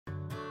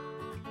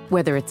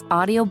Whether it's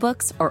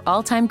audiobooks or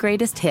all-time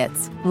greatest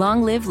hits,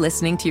 long live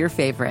listening to your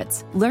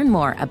favorites. Learn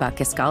more about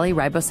Kisqali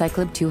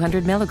Ribociclib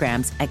 200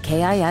 milligrams at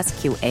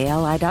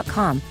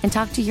KISQALI.com and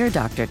talk to your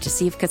doctor to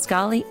see if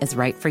Kisqali is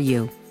right for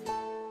you.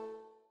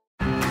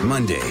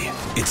 Monday,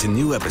 it's a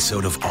new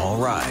episode of All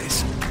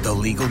Rise, the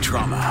legal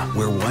drama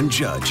where one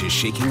judge is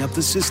shaking up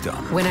the system.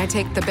 When I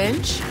take the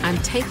bench, I'm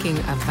taking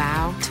a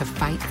vow to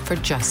fight for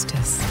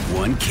justice.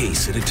 One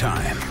case at a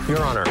time.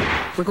 Your Honor.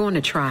 We're going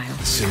to trial.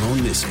 Simone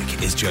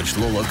Missick is Judge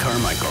Lola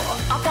Carmichael.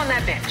 Up on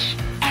that bench.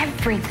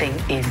 Everything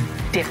is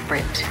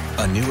different.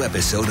 A new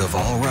episode of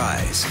All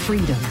Rise.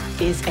 Freedom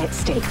is at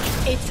stake.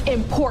 It's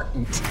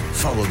important.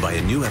 Followed by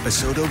a new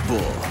episode of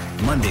Bull.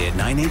 Monday at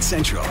 9/8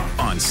 Central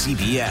on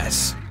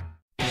CBS.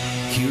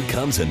 Here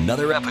comes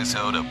another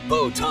episode of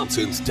Bo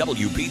Thompson's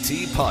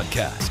WBT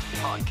podcast.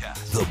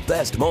 The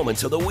best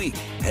moments of the week,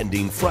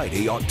 ending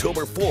Friday,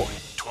 October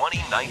 4th,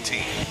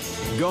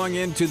 2019. Going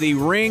into the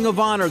Ring of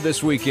Honor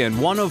this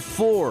weekend, one of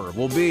four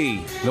will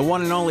be the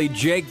one and only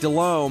Jake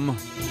Delhomme,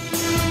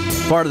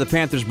 part of the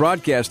Panthers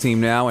broadcast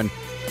team now. And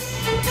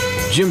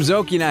Jim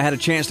Szoke and I had a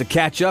chance to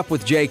catch up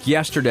with Jake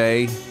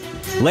yesterday,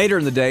 later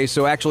in the day,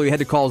 so actually we had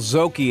to call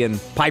Szoke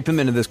and pipe him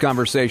into this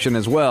conversation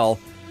as well.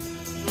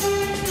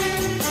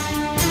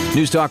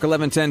 News Talk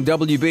 1110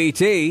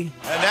 WBT.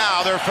 And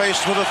now they're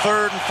faced with a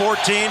 3rd and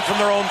 14 from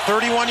their own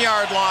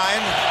 31-yard line.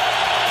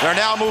 They're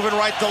now moving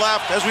right to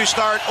left as we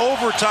start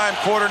overtime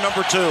quarter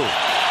number 2.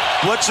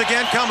 Blitz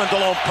again coming.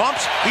 Delhomme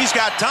pumps. He's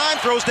got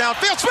time. Throws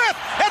downfield. Smith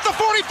at the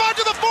 45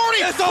 to the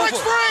 40. Breaks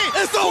free.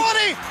 It's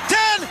 20,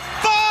 10,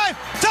 5.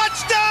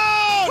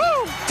 Touchdown!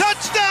 Woo!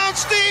 Touchdown,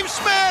 Steve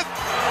Smith.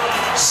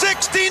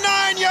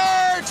 69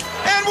 yards.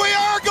 And we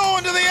are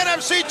going to the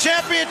NFC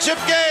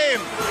Championship game.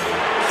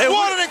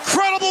 What an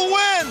incredible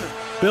win!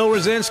 Bill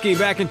Rosinski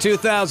back in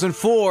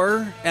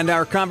 2004, and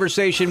our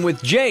conversation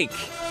with Jake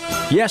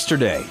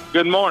yesterday.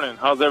 Good morning.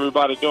 How's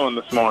everybody doing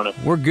this morning?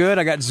 We're good.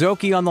 I got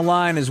Szoke on the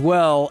line as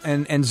well,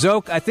 and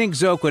Szoke, I think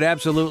Szoke would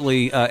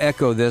absolutely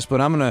echo this,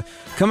 but I'm going to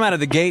come out of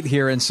the gate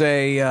here and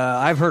say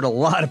I've heard a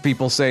lot of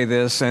people say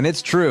this, and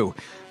it's true.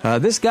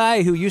 This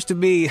guy who used to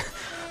be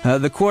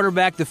the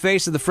quarterback, the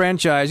face of the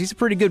franchise, he's a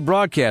pretty good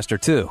broadcaster,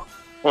 too.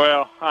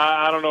 Well,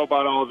 I don't know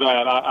about all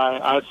that.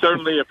 I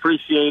certainly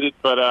appreciate it,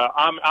 but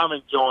I'm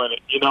enjoying it.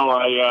 You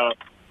know,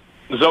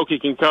 Szoke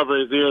can cover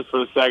his ears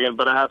for a second,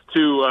 but I have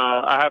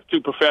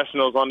two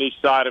professionals on each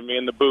side of me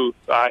in the booth.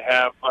 I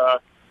have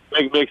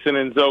Mick Mixon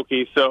and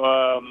Szoke,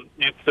 so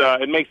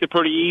it makes it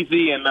pretty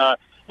easy, and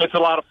it's a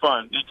lot of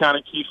fun. It kind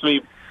of keeps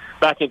me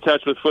back in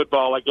touch with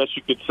football, I guess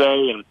you could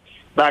say, and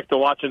back to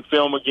watching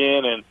film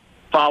again and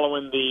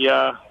following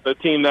the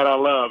team that I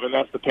love, and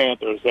that's the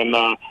Panthers. And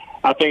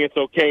I think it's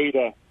okay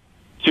to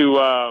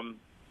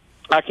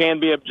I can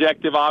be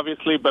objective,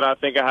 obviously, but I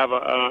think I have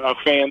a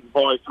fan's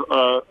voice,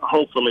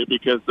 hopefully,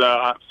 because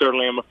I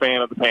certainly am a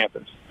fan of the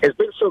Panthers. It's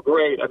been so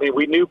great. I mean,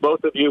 we knew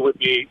both of you would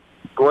be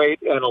great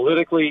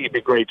analytically, you'd be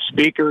great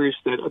speakers.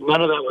 None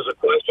of that was a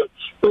question.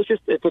 But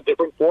it's a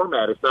different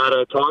format. It's not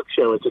a talk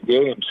show. It's a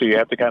game. So you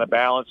have to kind of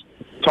balance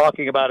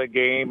talking about a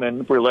game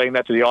and relaying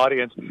that to the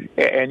audience.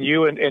 And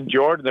you and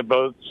Jordan have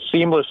both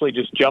seamlessly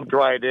just jumped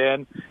right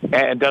in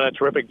and done a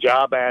terrific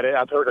job at it.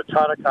 I've heard a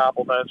ton of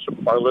compliments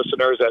from our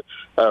listeners that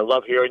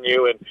love hearing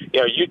you. And,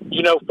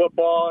 you know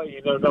football,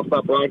 you know enough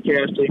about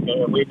broadcasting,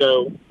 and we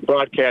know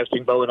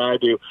broadcasting, Bo and I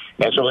do.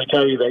 And so we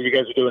tell you that you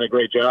guys are doing a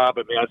great job.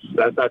 I mean,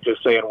 that's not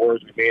just saying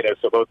words, we mean it.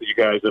 So both of you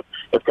guys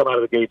have come out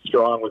of the gate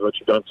strong with what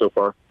you've done so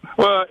far.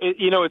 Well,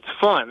 it's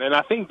fun, and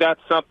I think that's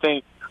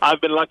something I've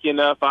been lucky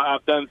enough.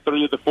 I've done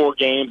 3 of the 4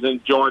 games,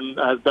 and Jordan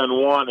has done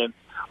 1, and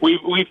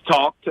we've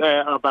talked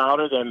about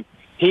it, and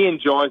he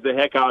enjoys the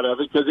heck out of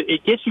it because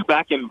it gets you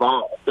back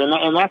involved,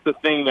 and that's the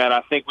thing that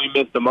I think we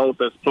miss the most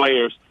as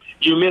players.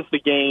 You miss the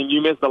game,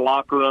 you miss the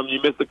locker room,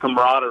 you miss the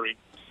camaraderie,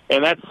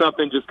 and that's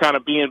something just kind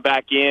of being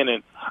back in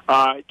and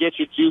get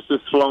your juices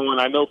flowing.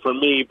 I know for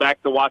me,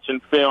 back to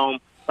watching film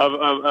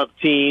of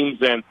teams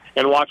and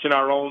watching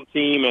our own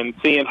team and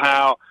seeing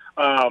how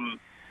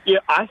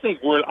I think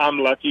I'm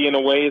lucky in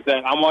a way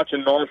that I'm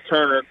watching North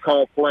Turner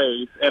call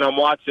plays, and I'm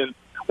watching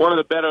one of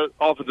the better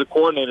offensive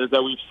coordinators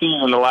that we've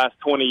seen in the last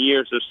 20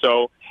 years or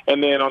so.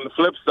 And then on the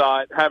flip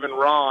side, having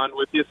Ron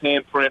with his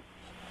handprint,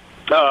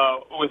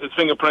 with his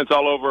fingerprints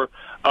all over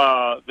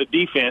the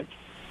defense,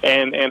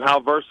 and how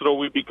versatile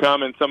we've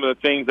become and some of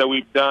the things that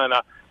we've done.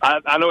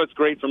 I know it's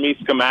great for me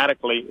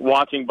schematically,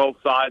 watching both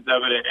sides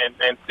of it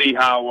and see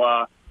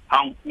how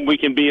we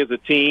can be as a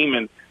team.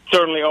 And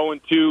certainly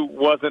 0-2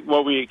 wasn't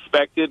what we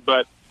expected,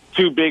 but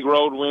 2 big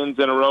road wins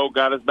in a row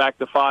got us back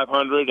to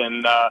 500,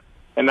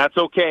 and that's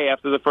okay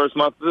after the first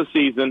month of the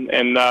season,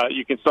 and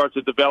you can start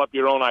to develop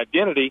your own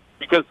identity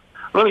because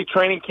really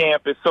training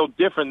camp is so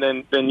different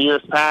than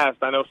years past.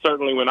 I know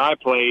certainly when I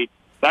played,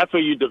 that's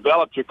where you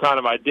developed your kind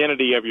of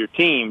identity of your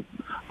team.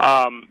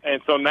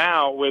 And so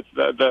now with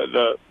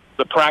the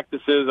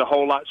practices a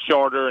whole lot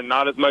shorter and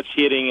not as much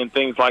hitting and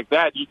things like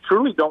that, you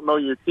truly don't know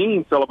your team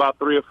until about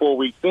 3 or 4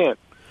 weeks in.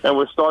 And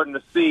we're starting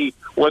to see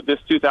what this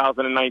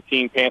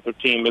 2019 Panther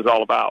team is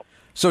all about.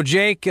 So,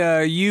 Jake,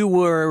 you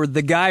were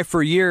the guy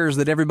for years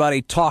that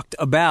everybody talked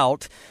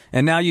about,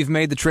 and now you've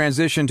made the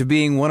transition to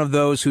being one of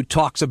those who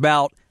talks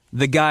about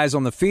the guys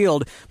on the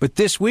field. But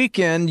this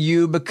weekend,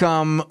 you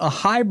become a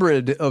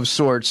hybrid of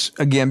sorts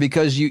again,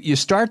 because you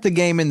start the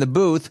game in the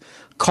booth,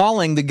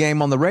 calling the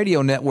game on the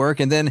radio network,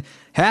 and then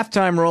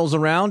halftime rolls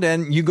around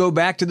and you go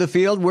back to the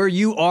field where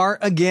you are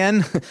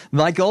again,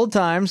 like old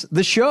times,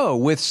 the show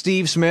with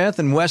Steve Smith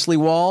and Wesley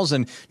Walls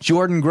and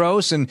Jordan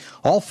Gross and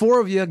all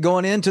four of you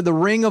going into the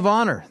Ring of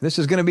Honor. This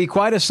is going to be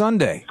quite a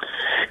Sunday.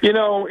 You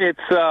know, it's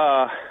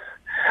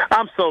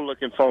I'm so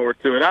looking forward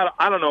to it.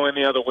 I don't know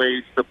any other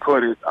ways to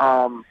put it.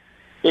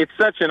 It's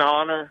such an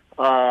honor,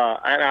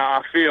 and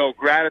I feel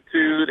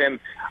gratitude, and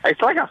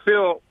it's like I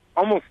feel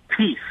almost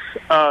peace,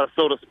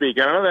 so to speak.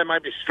 I know that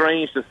might be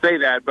strange to say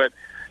that, but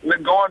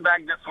going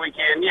back this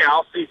weekend, yeah,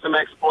 I'll see some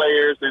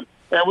ex-players, and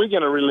we're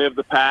going to relive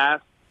the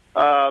past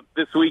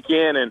this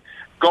weekend, and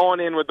going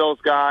in with those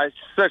guys,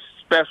 such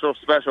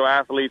special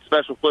athletes,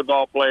 special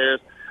football players,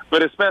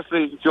 but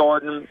especially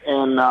Jordan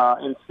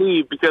and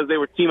Steve, because they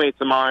were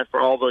teammates of mine for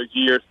all those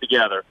years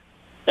together.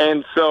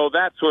 And so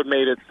that's what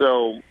made it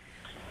so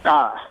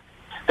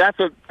that's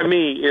what, to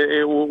me,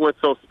 it was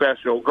so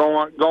special.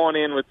 Going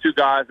in with two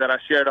guys that I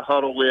shared a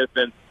huddle with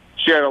and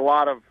shared a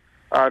lot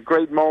of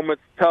great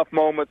moments, tough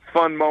moments,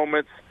 fun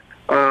moments,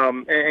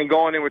 and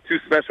going in with two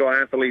special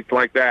athletes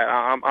like that,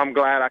 I'm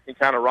glad I can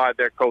kind of ride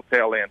their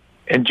coattail in.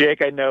 And,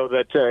 Jake, I know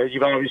that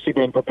you've obviously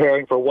been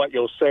preparing for what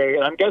you'll say,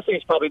 and I'm guessing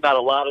it's probably not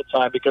a lot of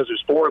time because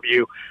there's four of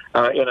you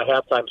in a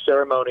halftime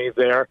ceremony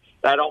there.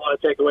 I don't want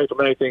to take away from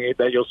anything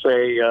that you'll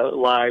say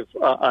live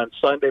on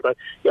Sunday, but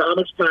how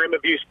much time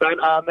have you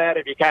spent on that?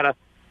 Have you kind of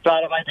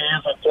thought of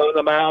ideas and thrown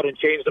them out and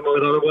changed them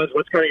with other ones?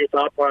 What's kind of your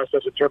thought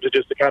process in terms of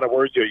just the kind of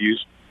words you'll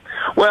use?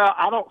 Well,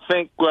 I don't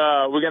think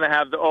we're going to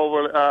have the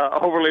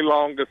overly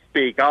long to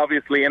speak.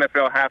 Obviously,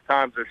 NFL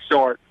halftimes are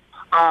short.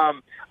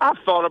 I've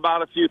thought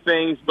about a few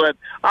things, but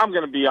I'm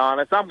going to be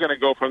honest. I'm going to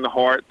go from the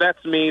heart.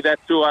 That's me.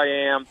 That's who I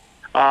am.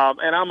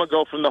 And I'm going to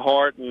go from the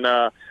heart. And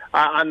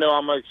I know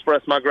I'm going to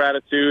express my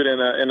gratitude in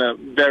a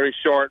very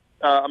short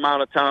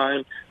amount of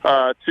time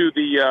to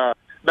the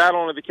not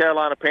only the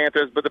Carolina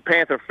Panthers, but the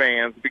Panther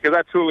fans, because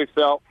I truly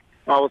felt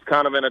I was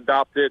kind of an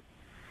adopted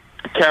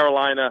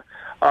Carolina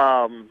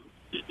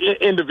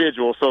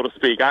individual, so to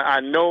speak.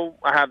 I know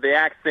I have the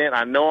accent.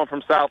 I know I'm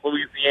from South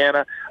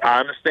Louisiana. I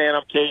understand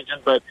I'm Cajun,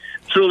 but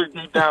truly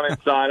deep down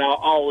inside, I'll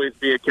always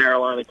be a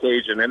Carolina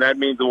Cajun, and that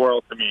means the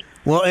world to me.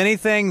 Well,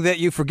 anything that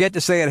you forget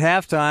to say at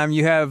halftime,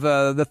 you have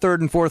the third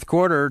and fourth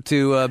quarter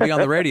to be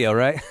on the radio,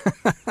 right?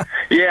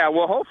 Yeah,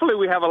 well, hopefully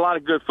we have a lot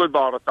of good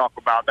football to talk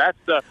about. That's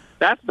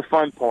the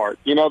fun part.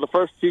 You know, the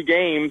first two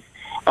games,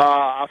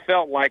 I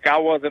felt like I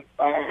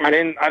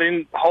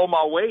didn't hold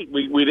my weight.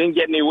 We didn't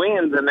get any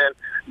wins, and then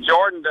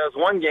Jordan does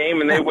one game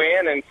and they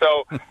win, and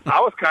so I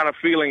was kind of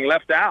feeling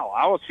left out.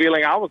 I was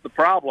feeling I was the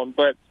problem,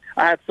 but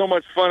I had so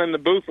much fun in the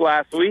booth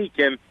last week,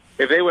 and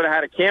if they would have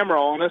had a camera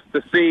on us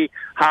to see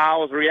how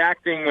I was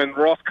reacting when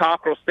Ross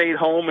Cockrell stayed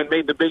home and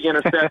made the big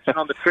interception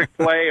on the trick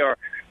play, or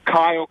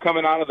Kyle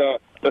coming out of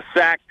the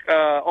sack,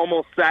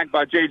 almost sacked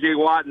by J.J.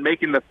 Watt and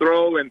making the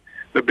throw, and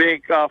the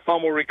big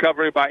fumble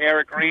recovery by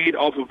Eric Reed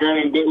off of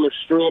Vernon Butler's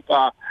strip.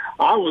 I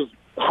was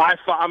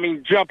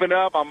jumping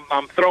up.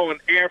 I'm throwing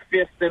air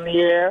fists in the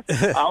air.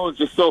 I was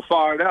just so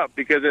fired up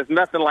because there's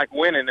nothing like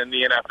winning in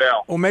the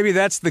NFL. Well, maybe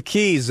that's the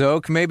key,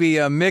 Zoke. Maybe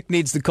Mick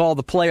needs to call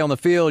the play on the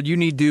field. You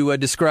need to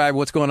describe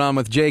what's going on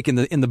with Jake in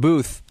the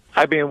booth.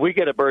 I mean, we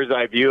get a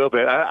bird's-eye view of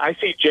it. I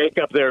see Jake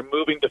up there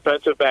moving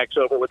defensive backs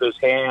over with his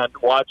hand,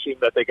 watching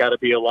that they got to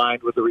be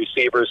aligned with the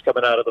receivers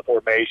coming out of the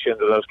formations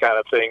and those kind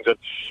of things. And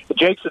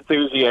Jake's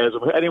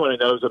enthusiasm, anyone who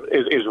knows him,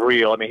 is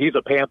real. I mean, he's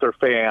a Panther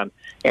fan,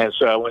 and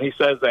so when he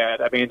says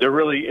that, I mean,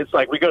 it's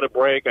like we go to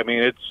break. I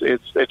mean,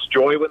 it's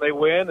joy when they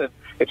win, and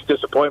it's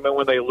disappointment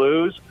when they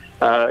lose.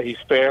 He's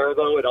fair,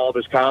 though, in all of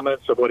his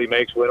comments of what he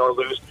makes, win or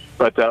lose.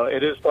 But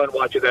it is fun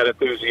watching that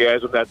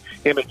enthusiasm that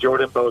him and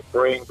Jordan both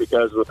bring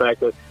because of the fact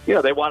that,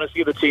 they want to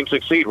see the team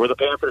succeed. We're the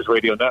Panthers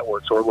radio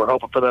network, so we're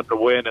hoping for them to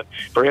win and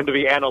for him to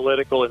be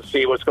analytical and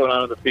see what's going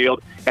on in the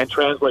field and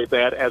translate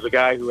that as a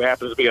guy who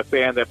happens to be a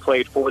fan that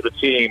played for the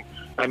team.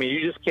 I mean,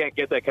 you just can't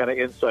get that kind of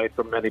insight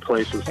from many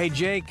places. Hey,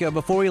 Jake,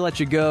 before we let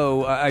you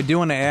go, I do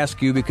want to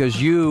ask you, because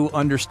you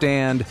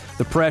understand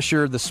the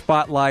pressure, the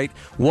spotlight,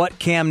 what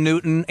Cam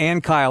Newton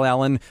and Kyle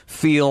Allen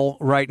feel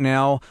right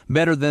now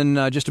better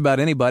than just about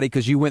anybody,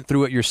 because you went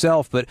through it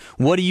yourself. But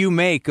what do you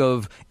make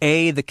of,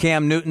 A, the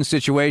Cam Newton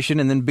situation,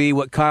 and then, B,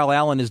 what Kyle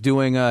Allen is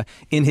doing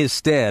in his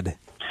stead?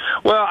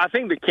 Well, I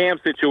think the Cam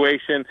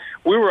situation,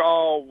 we were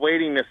all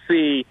waiting to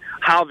see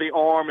how the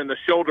arm and the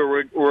shoulder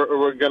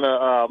were going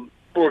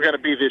to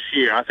be this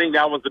year. I think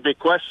that was the big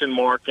question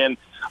mark. And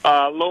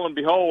lo and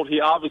behold,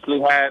 he obviously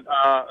had,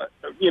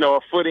 a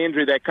foot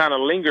injury that kind of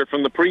lingered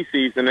from the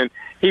preseason. And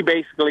he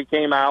basically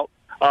came out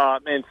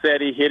and said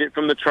he hid it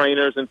from the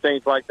trainers and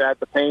things like that,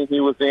 the pain he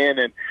was in.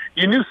 And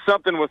you knew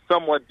something was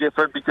somewhat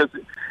different because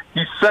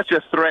he's such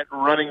a threat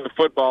running the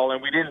football,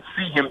 and we didn't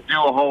see him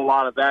do a whole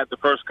lot of that the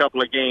first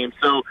couple of games.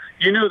 So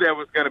you knew there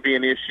was going to be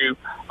an issue.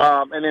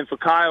 And then for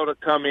Kyle to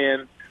come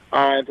in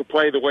and to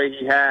play the way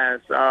he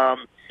has,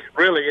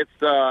 really,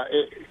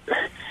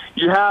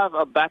 you have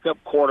a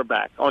backup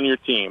quarterback on your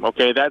team,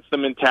 okay? That's the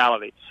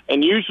mentality.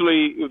 And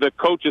usually the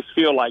coaches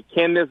feel like,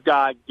 can this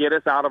guy get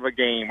us out of a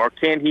game, or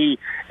can he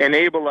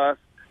enable us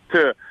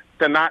to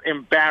not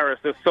embarrass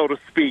us, so to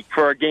speak,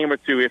 for a game or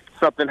two if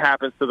something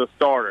happens to the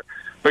starter.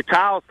 But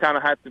Kyle's kind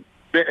of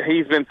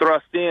he's been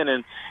thrust in,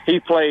 and he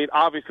played,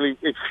 obviously,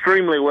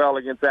 extremely well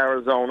against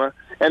Arizona.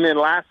 And then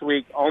last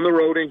week on the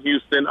road in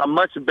Houston, a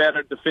much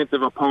better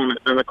defensive opponent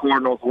than the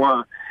Cardinals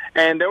were.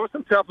 And there were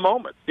some tough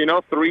moments,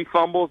 3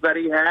 fumbles that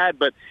he had,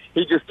 but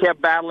he just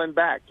kept battling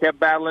back,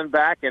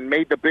 and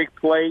made the big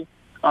play,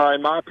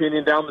 in my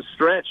opinion, down the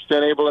stretch to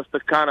enable us to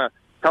kind of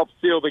help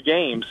seal the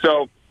game.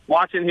 So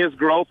watching his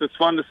growth is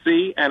fun to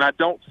see, and I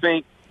don't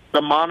think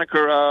the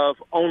moniker of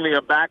only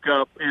a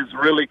backup is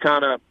really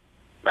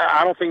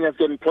I don't think that's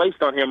getting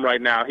placed on him right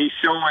now. He's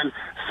showing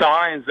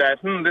signs that,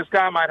 this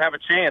guy might have a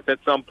chance at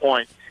some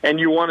point, and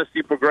you want to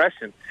see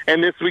progression.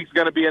 And this week's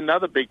going to be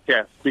another big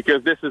test,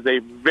 because this is a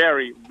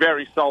very,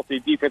 very salty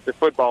defensive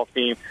football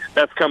team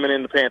that's coming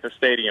into Panther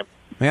Stadium.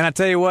 Man, I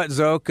tell you what,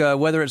 Zoke,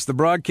 whether it's the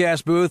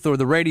broadcast booth or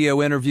the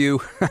radio interview,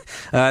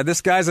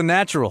 this guy's a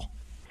natural.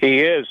 He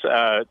is,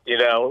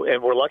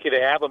 and we're lucky to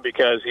have him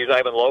because he's not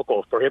even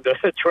local. For him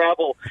to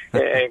travel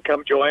and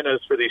come join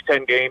us for these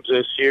 10 games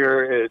this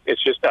year,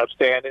 it's just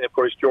outstanding. Of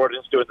course,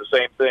 Jordan's doing the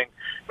same thing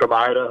from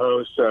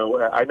Idaho, so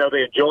I know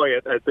they enjoy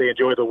it. They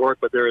enjoy the work,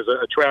 but there is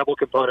a travel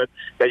component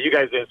that you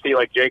guys didn't see,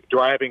 like Jake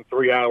driving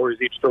 3 hours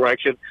each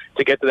direction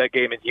to get to that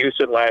game in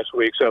Houston last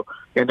week. So,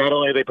 and not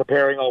only are they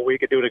preparing all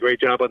week and doing a great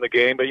job on the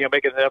game, but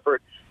making an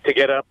effort to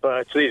get up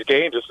to these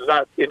games. This is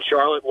not in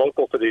Charlotte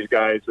local for these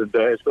guys, and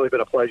it's really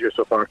been a pleasure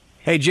so far.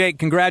 Hey, Jake,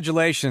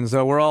 congratulations.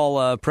 We're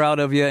all proud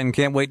of you and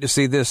can't wait to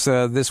see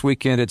this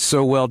weekend. It's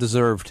so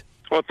well-deserved.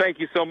 Well, thank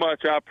you so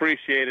much. I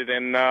appreciate it,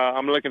 and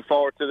I'm looking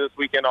forward to this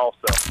weekend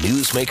also.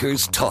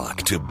 Newsmakers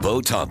Talk to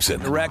Bo Thompson.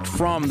 Direct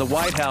from the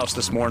White House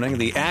this morning,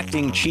 the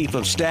acting chief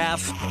of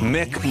staff,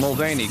 Mick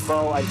Mulvaney.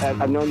 Bo,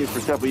 I've known you for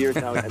several years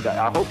now, and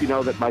I hope you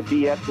know that my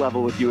BS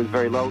level with you is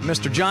very low.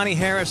 Mr. Johnny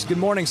Harris, good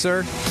morning,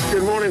 sir.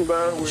 Good morning,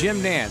 Bo.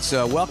 Jim Nance,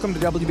 welcome to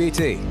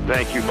WBT.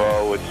 Thank you,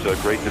 Bo.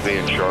 It's great to be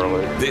in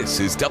Charlotte. This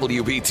is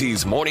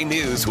WBT's Morning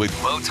News with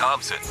Bo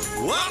Thompson.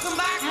 Welcome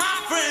back,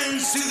 my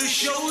friends, to the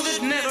show that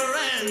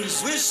never ends.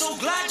 We're so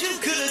glad you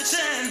could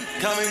attend.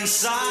 Come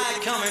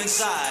inside, come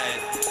inside.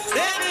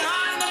 There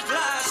behind the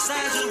glass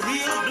stands a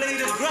real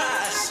blade of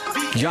grass.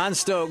 John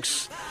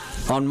Stokes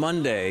on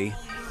Monday,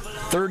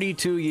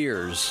 32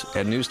 years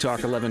at News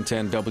Talk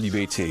 1110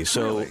 WBT.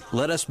 So really?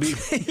 Let us be.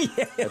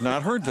 Yeah. I've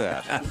not heard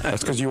that.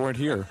 That's because you weren't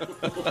here.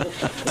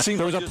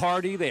 There was a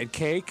party. They had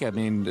cake. I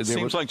mean, it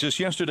seems like just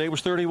yesterday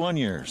was 31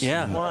 years.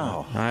 Yeah.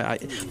 Wow. I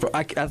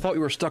thought we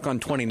were stuck on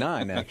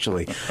 29,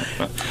 actually.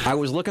 I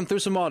was looking through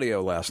some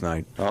audio last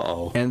night.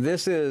 Uh-oh. And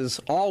this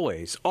is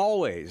always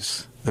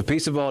the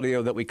piece of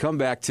audio that we come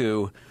back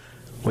to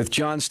with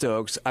John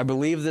Stokes. I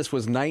believe this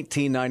was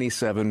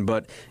 1997,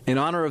 but in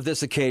honor of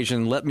this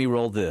occasion, let me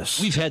roll this.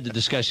 We've had the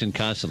discussion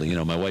constantly.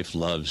 My wife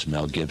loves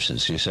Mel Gibson.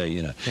 So you say,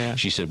 yeah.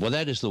 She said, well,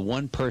 that is the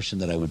one person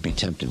that I would be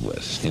tempted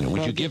with.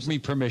 Would you give me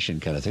permission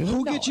kind of thing?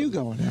 Who gets you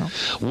going now?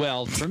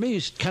 Well, for me,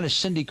 it's kind of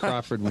Cindy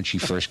Crawford when she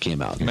first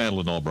came out.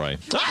 Madeleine Albright.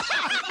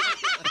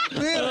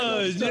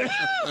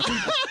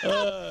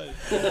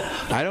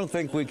 I don't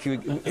think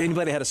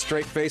anybody had a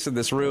straight face in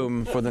this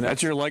room for the next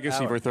That's your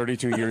legacy hour. For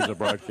 32 years of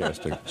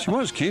broadcasting. She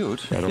was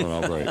cute. Madeleine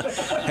Albright.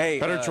 Hey,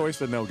 better choice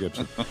than Mel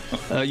Gibson.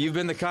 You've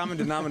been the common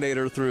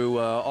denominator through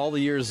all the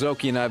years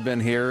Zoki and I have been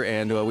here,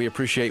 and we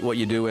appreciate what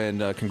you do,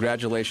 and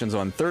congratulations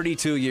on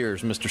 32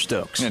 years, Mr.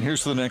 Stokes. And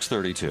here's to the next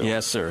 32.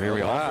 Yes, sir. Here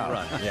we are.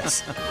 Wow.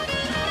 Yes.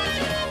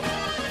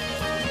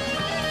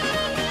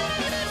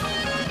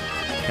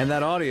 And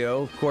that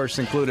audio, of course,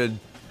 included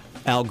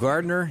Al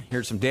Gardner.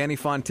 Here's some Danny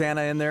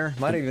Fontana in there.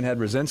 Might have even had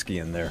Rosinski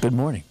in there. Good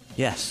morning.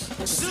 Yes.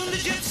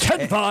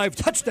 10-5,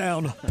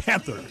 touchdown,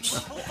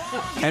 Panthers.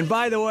 And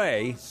by the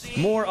way,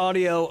 more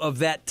audio of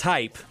that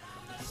type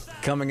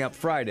coming up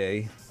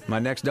Friday, my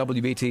next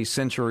WBT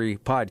Century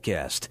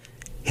podcast.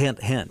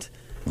 Hint, hint.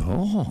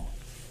 Oh.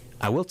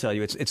 I will tell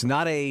you, it's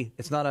not a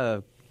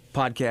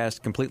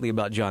podcast completely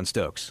about John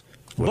Stokes.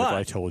 What if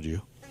I told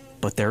you?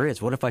 But there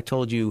is. What if I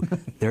told you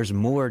there's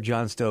more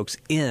John Stokes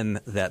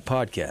in that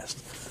podcast?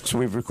 So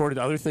we've recorded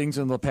other things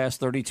in the past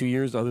 32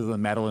 years other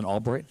than Madeleine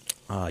Albright?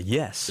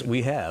 Yes,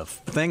 we have.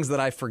 Things that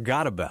I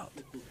forgot about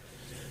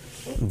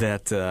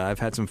that I've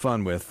had some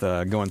fun with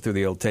going through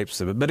the old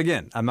tapes of it. But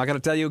again, I'm not going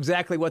to tell you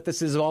exactly what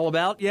this is all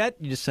about yet.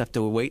 You just have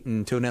to wait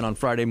and tune in on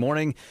Friday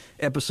morning,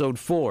 episode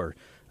 4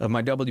 of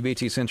my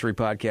WBT Century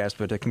podcast.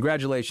 But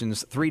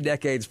congratulations, 3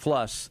 decades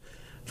plus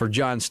for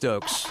John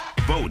Stokes.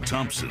 Bo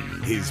Thompson,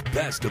 his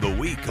best of the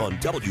week on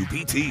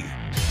WBT.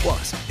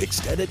 Plus,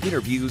 extended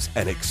interviews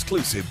and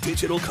exclusive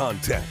digital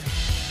content.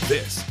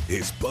 This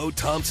is Bo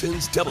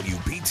Thompson's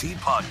WBT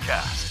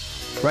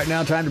Podcast. Right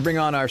now, time to bring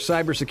on our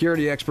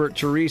cybersecurity expert,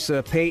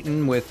 Teresa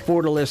Payton, with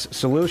Fortalice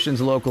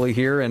Solutions locally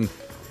here, and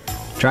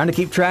trying to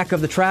keep track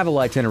of the travel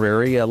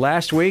itinerary.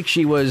 Last week,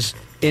 she was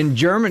in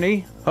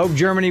Germany. Hope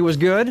Germany was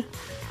good.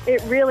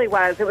 It really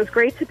was. It was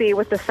great to be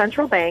with the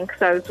central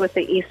banks. I was with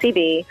the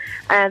ECB,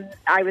 and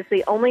I was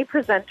the only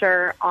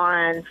presenter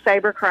on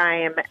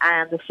cybercrime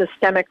and the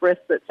systemic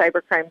risk that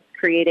cybercrime is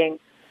creating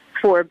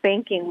for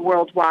banking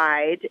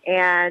worldwide.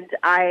 And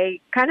I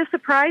kind of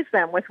surprised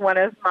them with one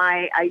of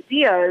my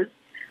ideas.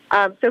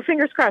 So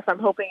fingers crossed, I'm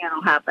hoping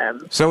it'll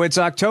happen. So it's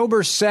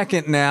October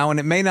 2nd now, and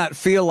it may not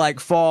feel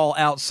like fall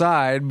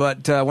outside,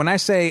 but when I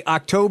say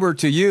October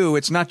to you,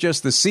 it's not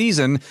just the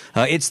season,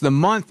 it's the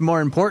month,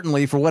 more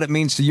importantly, for what it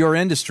means to your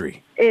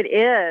industry. It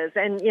is,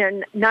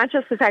 and not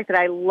just the fact that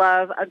I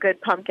love a good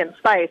pumpkin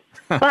spice,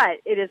 but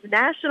it is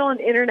National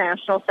and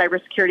International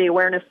Cybersecurity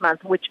Awareness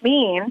Month, which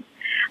means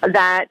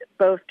that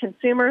both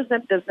consumers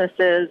and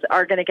businesses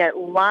are going to get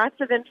lots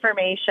of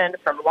information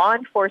from law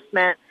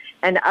enforcement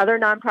and other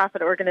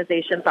nonprofit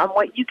organizations on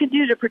what you can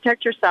do to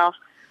protect yourself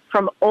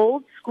from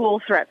old school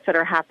threats that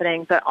are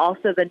happening, but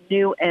also the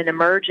new and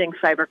emerging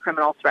cyber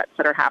criminal threats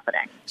that are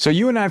happening. So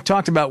you and I have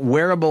talked about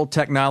wearable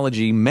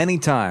technology many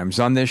times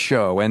on this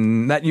show,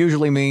 and that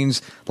usually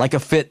means like a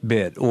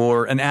Fitbit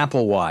or an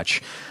Apple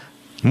Watch.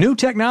 New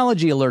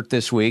technology alert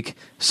this week,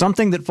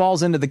 something that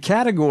falls into the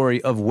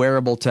category of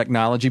wearable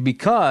technology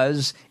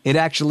because it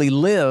actually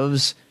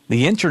lives,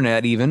 the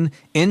internet even,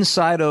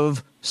 inside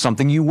of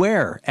something you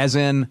wear, as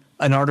in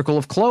an article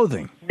of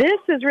clothing. This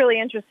is really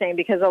interesting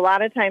because a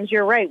lot of times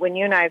you're right. When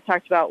you and I have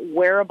talked about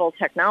wearable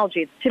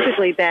technology, it's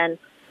typically been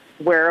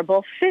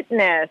wearable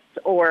fitness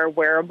or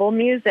wearable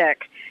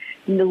music.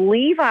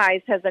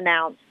 Levi's has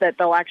announced that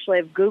they'll actually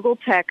have Google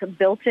Tech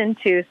built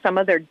into some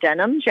of their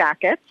denim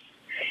jackets.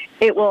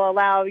 It will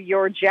allow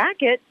your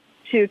jacket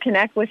to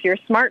connect with your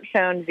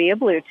smartphone via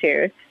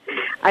Bluetooth.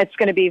 It's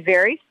going to be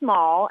very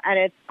small, and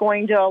it's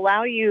going to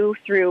allow you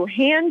through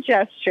hand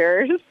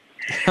gestures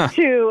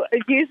to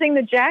using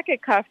the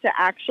jacket cuff to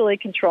actually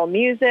control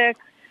music,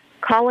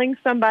 calling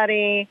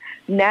somebody,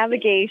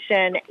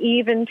 navigation,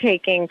 even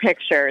taking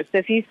pictures.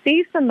 If you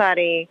see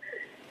somebody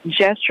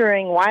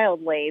gesturing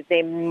wildly,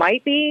 they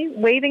might be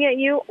waving at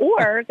you,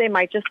 or they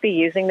might just be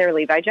using their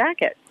Levi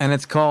jacket. And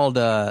it's called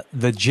the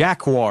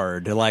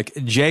Jacquard, like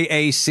Jacquard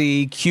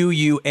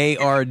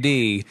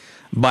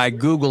by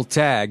Google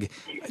Tag.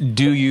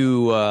 Do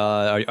you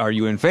are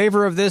you in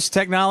favor of this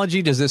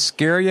technology? Does this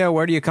scare you?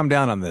 Where do you come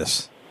down on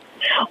this?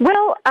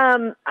 Well,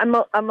 I'm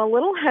a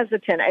little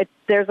hesitant.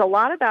 There's a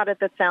lot about it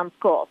that sounds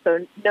cool.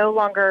 So no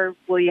longer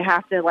will you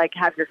have to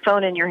have your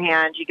phone in your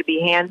hand. You could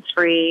be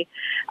hands-free.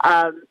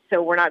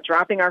 So we're not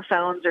dropping our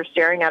phones or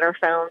staring at our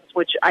phones,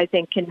 which I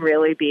think can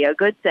really be a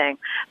good thing.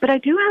 But I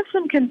do have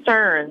some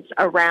concerns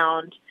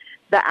around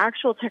the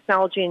actual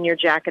technology in your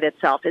jacket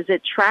itself. Is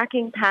it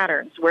tracking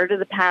patterns? Where do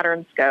the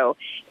patterns go?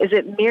 Is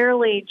it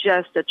merely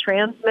just a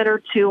transmitter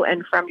to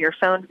and from your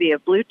phone via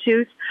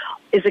Bluetooth?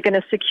 Is it going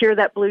to secure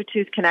that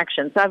Bluetooth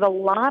connection? So I have a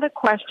lot of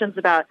questions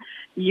about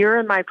your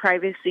and my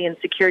privacy and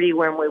security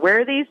when we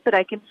wear these, but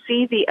I can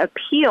see the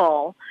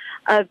appeal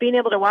of being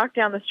able to walk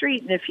down the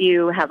street, and if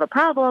you have a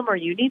problem or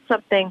you need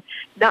something,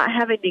 not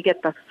having to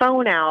get the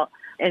phone out,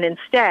 and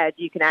instead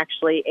you can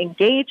actually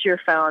engage your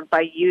phone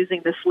by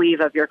using the sleeve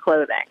of your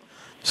clothing.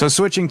 So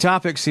switching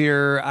topics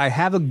here, I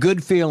have a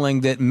good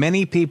feeling that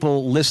many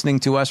people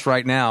listening to us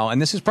right now,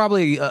 and this is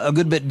probably a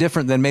good bit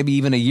different than maybe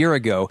even a year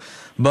ago,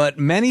 but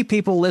many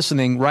people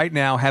listening right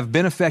now have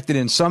been affected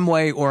in some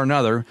way or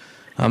another,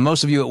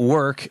 most of you at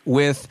work,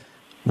 with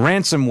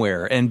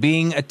ransomware and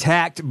being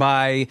attacked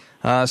by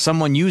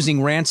someone using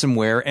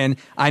ransomware. And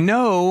I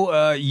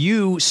know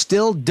you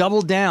still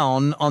double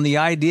down on the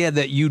idea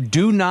that you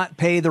do not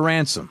pay the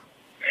ransom.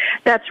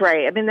 That's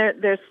right. I mean,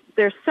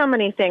 there's so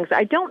many things.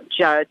 I don't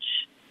judge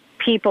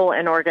people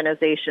and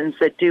organizations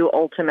that do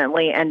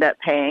ultimately end up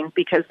paying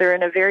because they're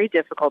in a very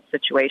difficult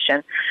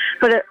situation.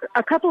 But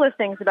a couple of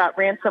things about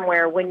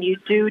ransomware when you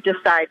do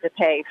decide to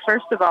pay.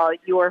 First of all,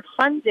 you're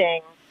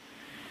funding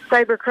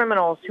cyber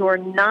criminals who are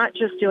not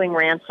just doing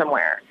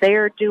ransomware. They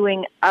are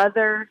doing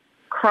other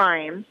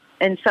crimes,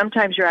 and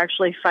sometimes you're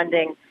actually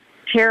funding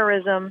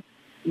terrorism,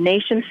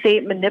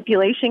 nation-state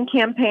manipulation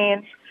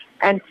campaigns,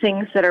 and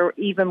things that are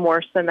even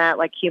worse than that,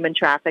 like human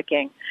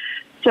trafficking.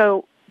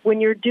 So when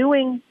you're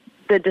doing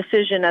the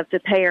decision of to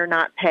pay or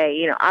not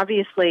pay,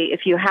 obviously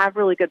if you have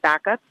really good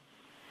backup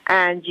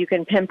and you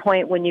can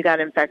pinpoint when you got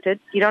infected,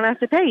 you don't have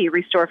to pay. You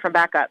restore from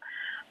backup.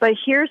 But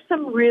here's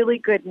some really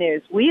good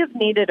news. We have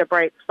needed a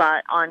bright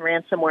spot on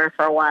ransomware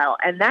for a while,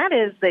 and that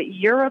is that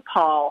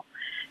Europol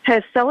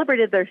has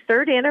celebrated their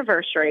 3rd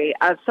anniversary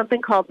of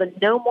something called the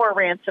No More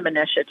Ransom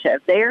Initiative.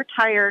 They are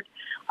tired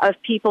of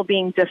people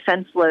being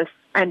defenseless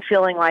and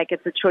feeling like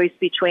it's a choice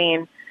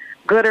between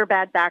good or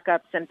bad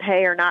backups and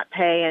pay or not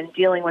pay and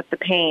dealing with the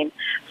pain.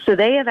 So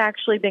they have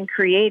actually been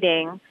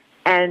creating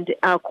and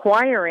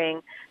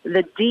acquiring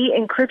the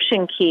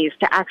de-encryption keys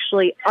to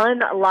actually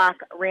unlock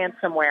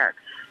ransomware.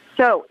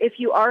 So if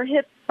you are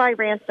hit by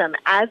ransom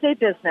as a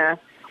business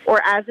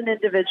or as an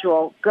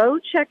individual, go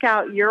check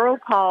out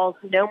Europol's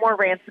No More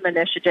Ransom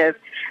initiative.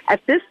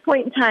 At this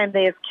point in time,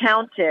 they have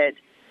counted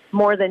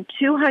more than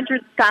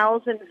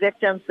 200,000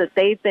 victims that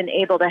they've been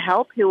able to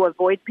help who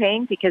avoid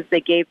paying because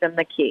they gave them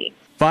the key.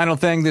 Final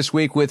thing this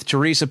week with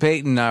Teresa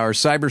Payton, our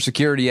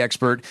cybersecurity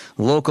expert,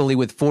 locally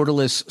with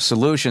Fortalice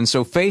Solutions.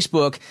 So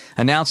Facebook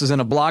announces in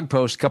a blog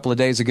post a couple of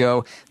days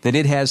ago that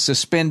it has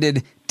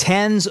suspended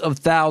tens of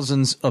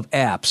thousands of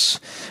apps.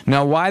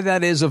 Now, why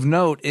that is of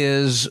note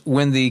is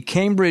when the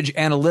Cambridge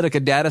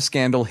Analytica data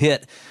scandal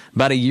hit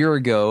about a year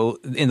ago,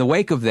 in the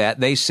wake of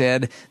that, they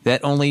said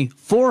that only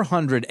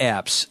 400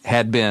 apps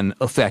had been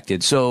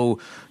affected. So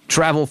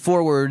travel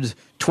forward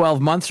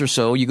 12 months or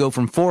so, you go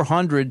from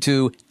 400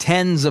 to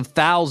tens of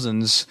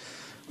thousands.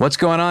 What's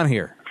going on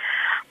here?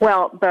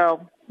 Well,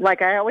 Bo,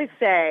 like I always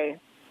say,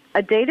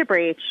 a data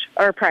breach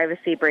or a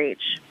privacy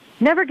breach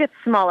never gets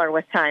smaller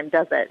with time,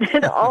 does it?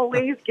 It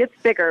always gets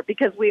bigger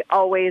because we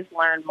always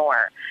learn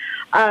more.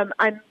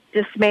 I'm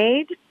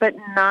dismayed, but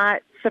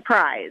not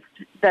surprised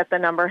that the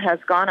number has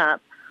gone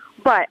up.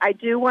 But I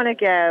do want to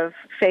give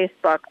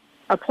Facebook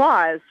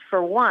applause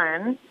for,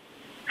 one,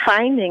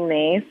 finding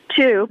these,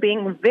 two,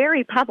 being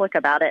very public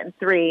about it, and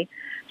three,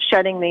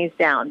 shutting these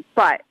down.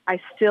 But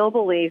I still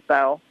believe,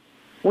 though,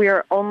 we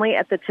are only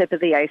at the tip of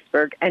the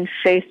iceberg, and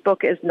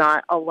Facebook is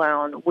not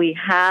alone.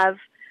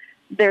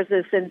 There's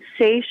this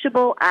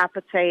insatiable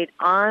appetite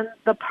on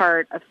the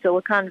part of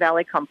Silicon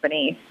Valley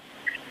companies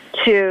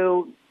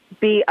to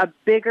be a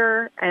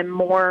bigger and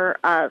more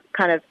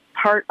kind of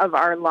part of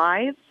our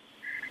lives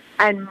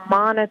and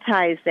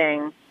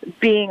monetizing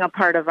being a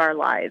part of our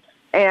lives.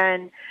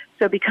 And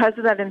so because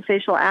of that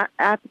insatiable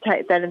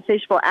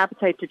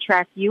appetite to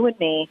track you and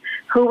me,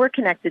 who we're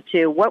connected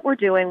to, what we're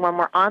doing when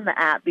we're on the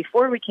app,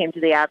 before we came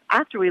to the app,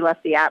 after we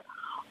left the app,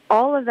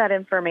 all of that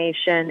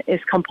information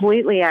is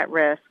completely at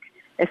risk,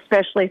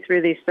 especially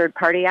through these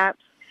third-party apps.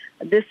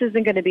 This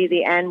isn't going to be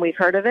the end. We've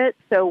heard of it.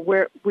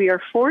 So we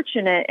are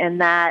fortunate in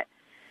that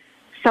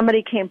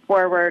somebody came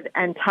forward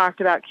and talked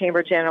about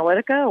Cambridge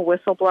Analytica, a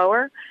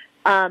whistleblower.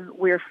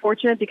 We're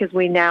fortunate because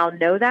we now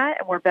know that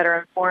and we're better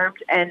informed.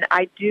 And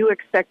I do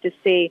expect to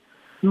see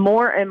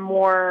more and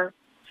more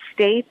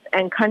states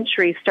and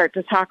countries start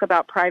to talk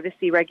about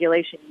privacy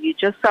regulation. You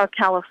just saw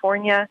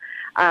California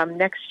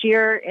next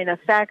year in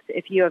effect.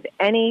 If you have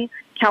any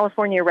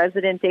California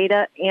resident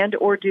data and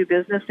or do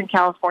business in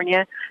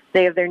California,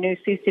 they have their new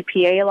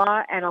CCPA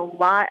law, and a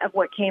lot of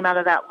what came out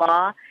of that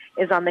law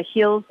is on the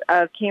heels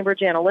of Cambridge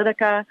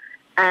Analytica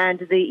and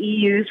the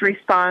EU's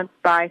response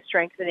by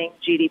strengthening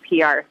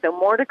GDPR. So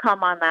more to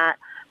come on that,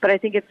 but I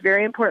think it's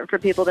very important for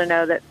people to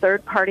know that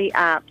third-party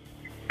apps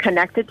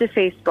connected to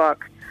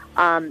Facebook,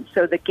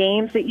 so the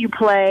games that you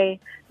play,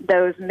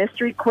 those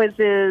mystery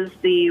quizzes,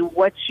 the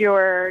what's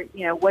your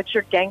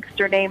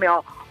gangster name,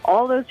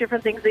 all those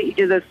different things that you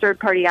do, those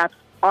third-party apps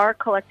are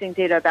collecting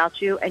data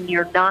about you, and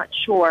you're not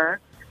sure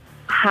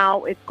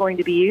how it's going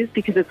to be used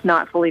because it's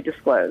not fully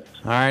disclosed.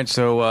 All right,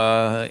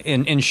 so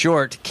in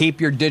short, keep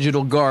your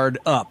digital guard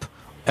up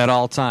at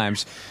all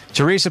times.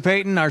 Teresa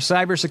Payton, our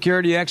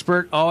cybersecurity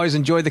expert, always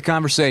enjoyed the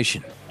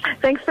conversation.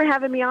 Thanks for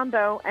having me on,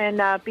 Bo,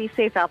 and be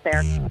safe out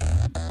there.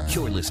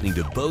 You're listening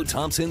to Bo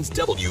Thompson's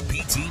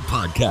WBT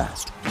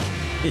podcast.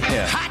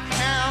 Yeah. Hot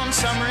town,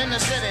 summer in the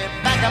city,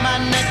 back of my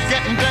neck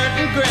getting dirt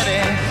and gritty.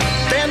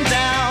 Bend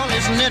down,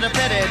 isn't it a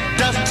pity?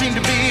 Doesn't seem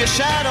to be a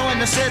shadow in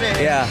the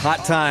city. Yeah,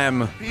 hot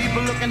time.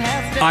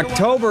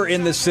 October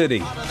in the city.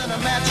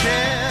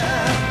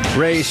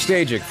 Ray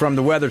Stajic from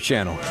the Weather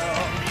Channel.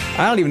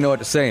 I don't even know what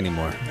to say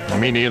anymore.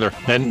 Me neither.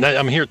 And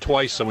I'm here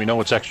twice, so we know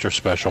it's extra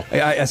special.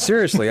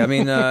 Seriously, I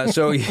mean,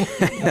 so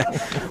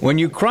when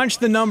you crunch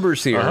the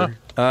numbers here,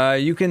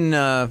 you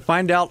can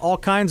find out all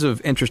kinds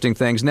of interesting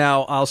things.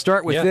 Now, I'll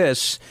start with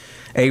this.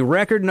 A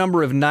record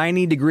number of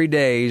 90-degree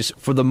days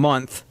for the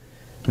month,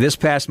 this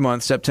past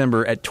month,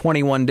 September, at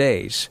 21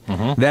 days.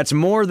 That's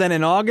more than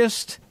in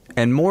August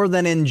and more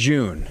than in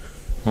June.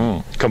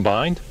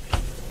 Combined?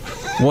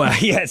 Well,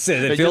 yes,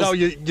 it feels...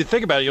 You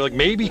think about it, you're like,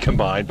 maybe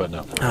combined, but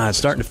no. It's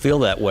starting to feel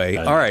that way.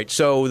 All right,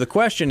 so the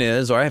question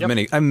is, or I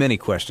have many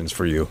questions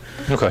for you.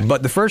 Okay.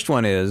 But the first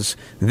one is,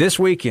 this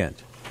weekend,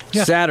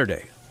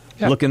 Saturday,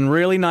 looking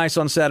really nice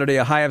on Saturday,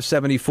 a high of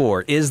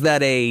 74. Is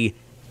that a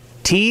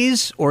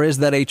tease or is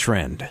that a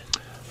trend?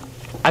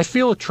 I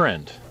feel a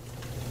trend.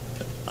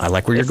 I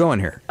like where you're going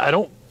here.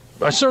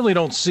 I certainly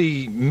don't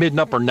see mid and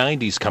upper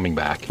 90s coming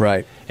back.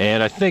 Right.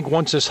 And I think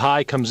once this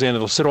high comes in,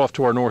 it'll sit off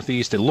to our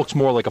northeast. It looks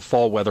more like a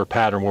fall weather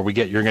pattern where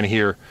you're going to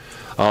hear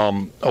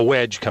a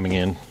wedge coming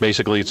in.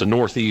 Basically, it's a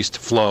northeast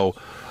flow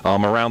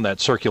around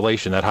that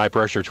circulation, that high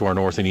pressure to our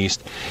north and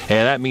east.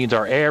 And that means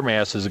our air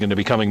masses are going to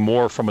be coming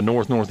more from a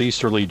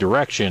north-northeasterly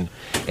direction.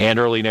 And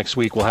early next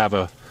week, we'll have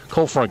a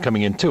cold front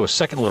coming in, too, a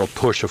second little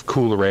push of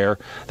cooler air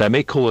that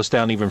may cool us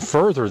down even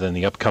further than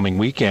the upcoming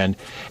weekend.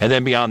 And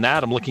then beyond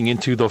that, I'm looking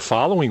into the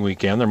following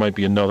weekend. There might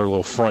be another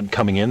little front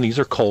coming in. These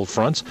are cold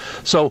fronts.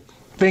 So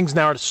things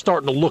now are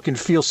starting to look and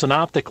feel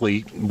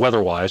synoptically,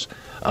 weather-wise,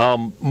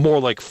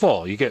 more like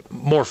fall. You get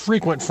more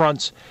frequent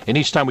fronts, and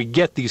each time we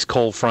get these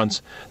cold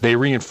fronts, they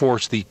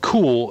reinforce the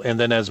cool, and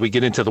then as we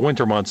get into the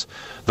winter months,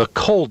 the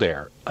cold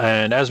air.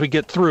 And as we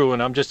get through,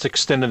 and I'm just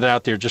extending it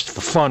out there just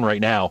for fun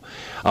right now,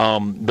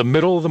 the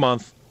middle of the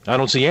month, I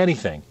don't see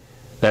anything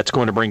that's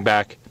going to bring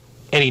back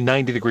any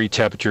 90-degree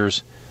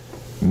temperatures,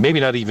 maybe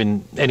not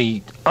even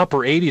any upper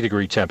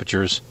 80-degree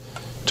temperatures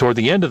toward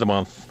the end of the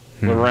month.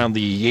 Around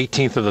the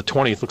 18th or the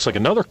 20th, looks like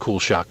another cool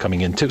shot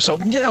coming in, too. So,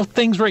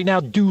 things right now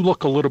do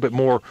look a little bit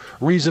more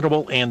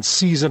reasonable and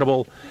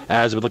seasonable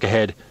as we look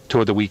ahead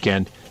toward the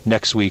weekend,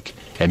 next week,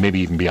 and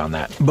maybe even beyond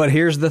that. But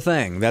here's the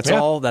thing. That's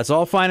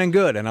all fine and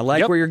good, and I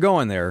like where you're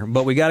going there.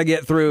 But we got to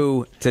get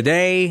through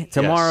today,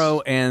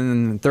 tomorrow,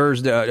 and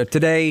Thursday.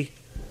 Today,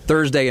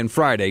 Thursday, and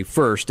Friday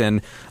first.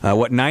 And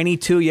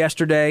 92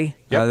 yesterday?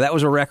 Yep. That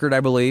was a record, I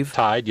believe.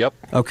 Tied, yep.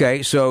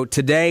 Okay, so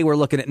today we're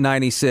looking at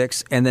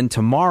 96, and then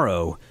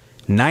tomorrow,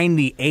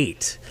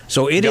 98.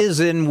 So it is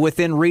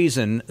within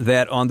reason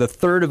that on the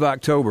 3rd of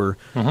October,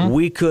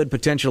 we could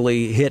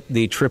potentially hit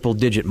the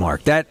triple-digit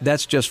mark.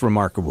 That's just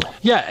remarkable.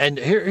 Yeah, and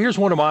here's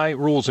one of my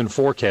rules in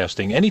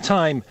forecasting.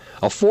 Anytime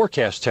a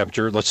forecast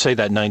temperature, let's say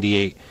that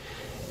 98,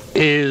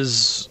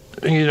 is,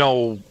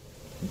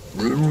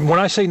 when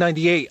I say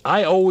 98,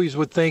 I always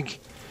would think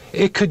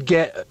it could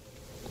get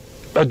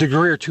a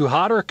degree or two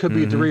hotter, it could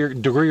be a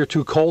degree or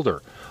two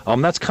colder.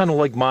 That's kind of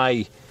like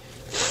my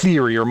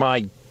theory or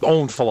my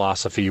own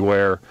philosophy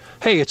where,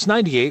 hey, it's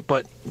 98,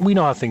 but we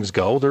know how things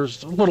go.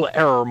 There's a little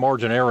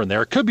margin error in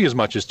there. It could be as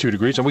much as 2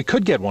 degrees, and we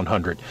could get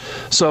 100.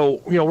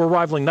 So, we're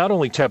rivaling not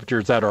only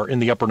temperatures that are in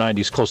the upper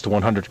 90s, close to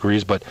 100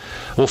 degrees, but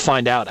we'll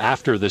find out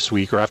after this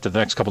week or after the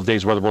next couple of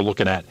days whether we're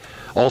looking at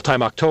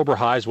all-time October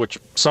highs, which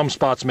some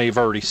spots may have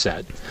already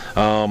set.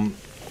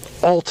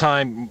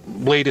 All-time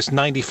latest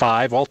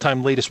 95,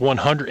 all-time latest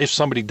 100, if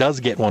somebody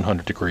does get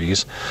 100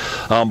 degrees.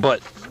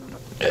 But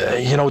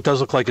it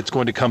does look like it's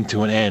going to come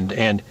to an end.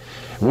 And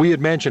we had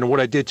mentioned what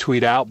I did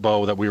tweet out,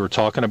 Bo, that we were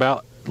talking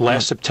about.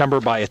 Last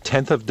September, by a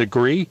 1/10 of a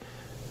degree,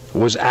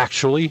 was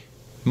actually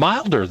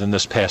milder than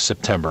this past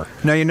September.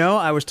 Now,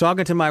 I was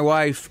talking to my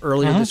wife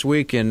earlier this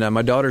week, and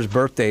my daughter's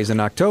birthday is in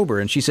October,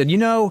 and she said,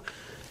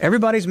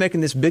 everybody's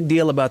making this big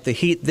deal about the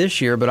heat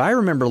this year, but I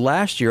remember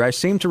last year, I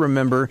seem to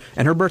remember,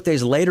 and her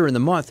birthday's later in the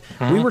month,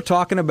 we were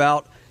talking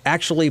about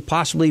actually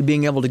possibly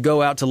being able to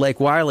go out to Lake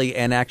Wylie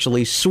and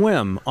actually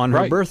swim on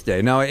her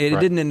birthday. Now, it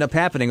didn't end up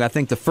happening. I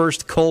think the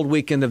first cold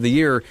weekend of the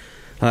year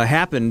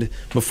happened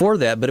before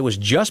that, but it was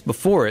just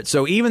before it.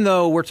 So even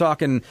though we're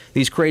talking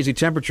these crazy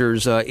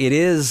temperatures, it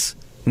is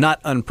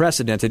not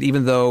unprecedented,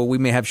 even though we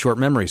may have short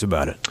memories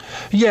about it.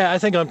 Yeah, I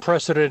think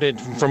unprecedented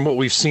from what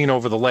we've seen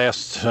over the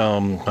last, I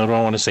don't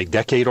want to say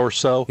decade or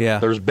so. Yeah.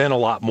 There's been a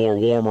lot more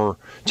warmer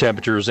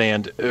temperatures,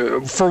 and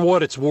for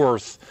what it's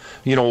worth,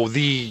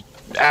 the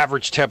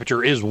average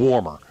temperature is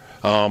warmer.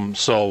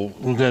 So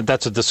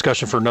that's a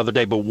discussion for another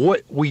day. But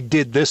what we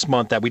did this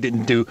month that we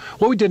didn't do,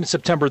 what we did in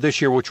September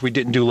this year, which we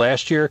didn't do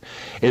last year,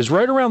 is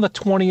right around the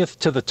 20th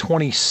to the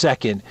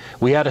 22nd,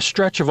 we had a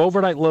stretch of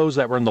overnight lows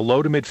that were in the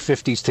low to mid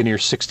 50s to near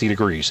 60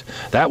 degrees.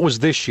 That was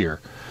this year.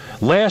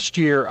 Last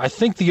year, I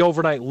think the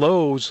overnight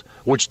lows,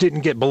 which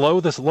didn't get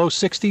below the low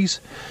 60s,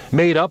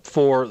 made up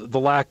for the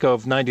lack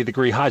of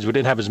 90-degree highs. We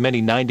didn't have as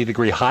many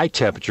 90-degree high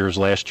temperatures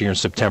last year in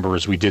September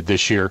as we did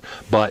this year.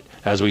 But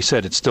as we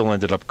said, it still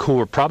ended up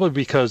cooler, probably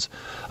because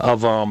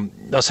of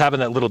us having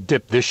that little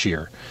dip this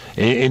year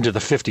into the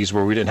 50s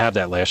where we didn't have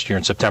that last year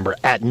in September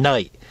at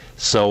night.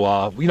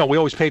 So, we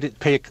always pay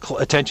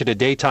attention to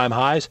daytime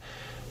highs.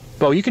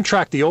 But you can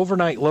track the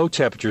overnight low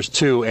temperatures,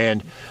 too,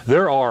 and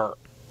there are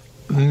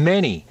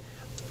many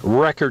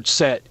record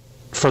set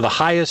for the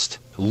highest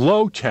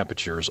low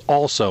temperatures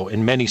also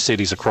in many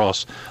cities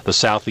across the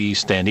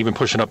southeast and even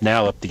pushing up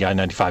now up the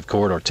I-95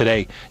 corridor.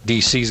 Today,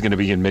 D.C. is going to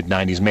be in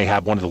mid-90s, may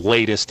have one of the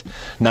latest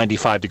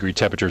 95-degree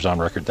temperatures on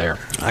record there.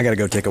 I got to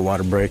go take a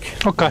water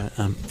break. Okay.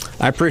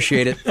 I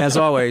appreciate it, as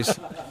always.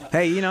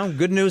 Hey,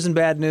 good news and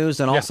bad news,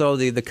 and also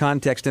the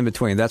context in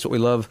between. That's what we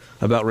love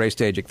about Ray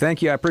Stajic.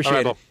 Thank you. I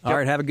appreciate it. All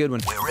right, have a good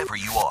one. Wherever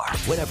you are,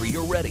 whenever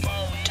you're ready.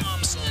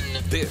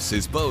 This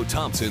is Bo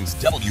Thompson's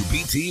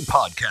WBT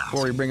Podcast.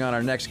 Before we bring on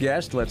our next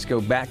guest, let's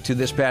go back to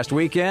this past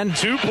weekend.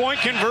 2-point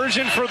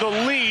conversion for the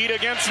lead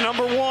against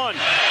number 1.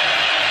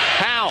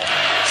 Howell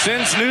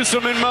sends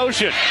Newsom in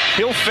motion.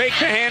 He'll fake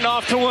the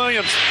handoff to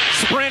Williams.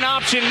 Sprint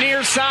option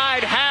near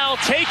side. Howell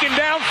taken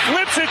down,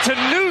 flips it to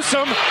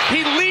Newsom.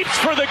 He leaps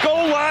for the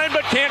goal line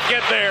but can't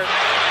get there.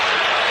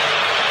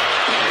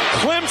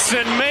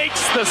 Clemson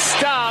makes the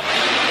stop.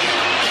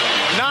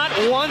 Not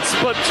once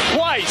but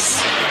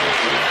twice.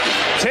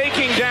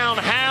 Taking down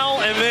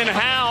Howell, and then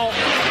Howell,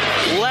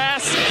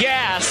 last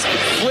gasp,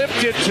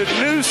 flipped it to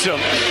Newsom,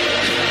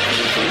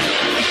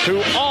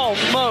 who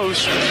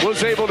almost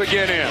was able to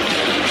get in.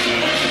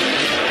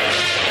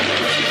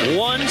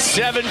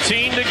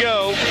 1:17 to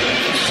go.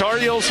 Tar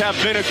Heels have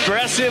been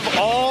aggressive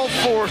all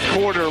fourth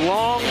quarter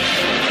long.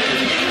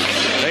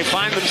 They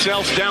find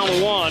themselves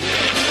down 1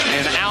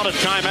 and out of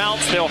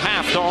timeouts. They'll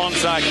have to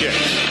onside kick.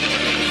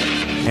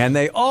 And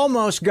they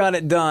almost got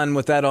it done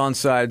with that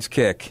onside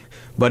kick.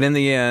 But in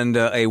the end,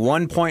 a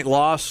 1-point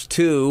loss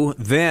to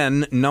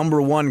then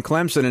number 1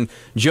 Clemson. And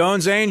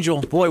Jones Angell,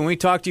 boy, when we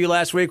talked to you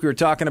last week, we were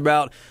talking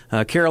about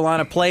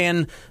Carolina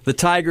playing the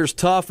Tigers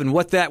tough and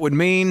what that would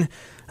mean.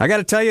 I got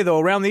to tell you,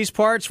 though, around these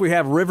parts, we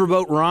have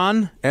Riverboat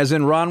Ron, as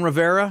in Ron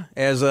Rivera,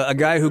 as a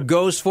guy who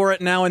goes for it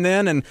now and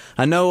then. And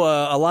I know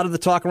a lot of the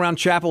talk around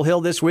Chapel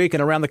Hill this week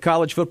and around the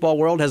college football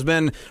world has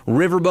been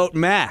Riverboat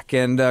Mac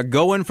and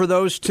going for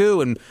those two.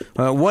 And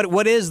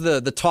what is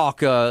the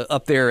talk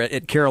up there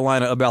at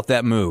Carolina about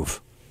that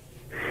move?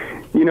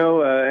 You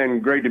know,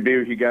 and great to be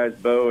with you guys,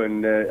 Bo,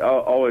 and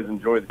I'll always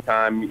enjoy the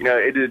time. You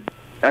know,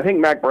 I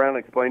think Mack Brown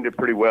explained it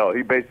pretty well.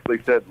 He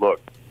basically said, look,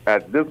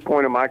 at this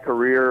point in my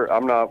career,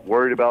 I'm not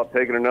worried about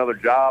taking another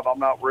job. I'm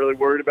not really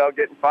worried about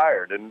getting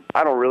fired, and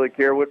I don't really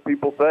care what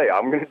people say.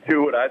 I'm going to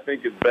do what I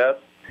think is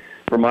best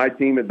for my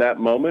team at that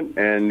moment,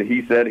 and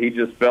he said he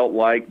just felt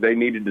like they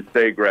needed to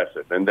stay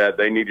aggressive and that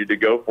they needed to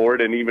go for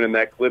it. And even in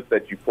that clip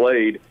that you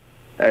played,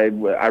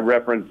 I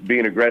referenced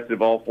being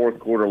aggressive all fourth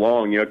quarter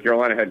long. You know,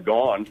 Carolina had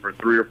gone for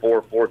 3 or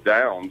 4 fourth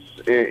downs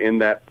in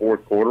that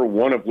fourth quarter,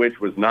 one of which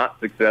was not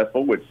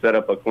successful, which set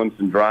up a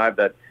Clemson drive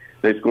that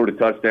they scored a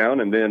touchdown,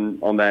 and then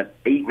on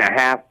that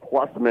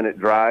 8.5+ minute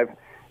drive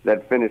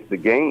that finished the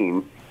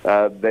game,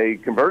 they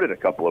converted a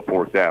couple of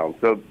fourth downs.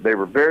 So they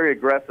were very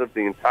aggressive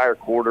the entire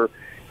quarter,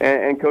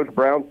 and Coach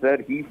Brown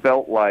said he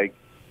felt like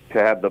to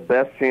have the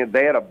best chance,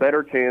 they had a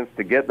better chance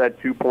to get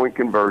that 2-point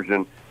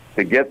conversion,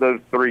 to get those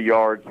 3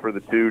 yards for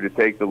the 2 to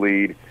take the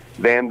lead,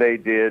 than they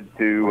did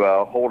to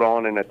hold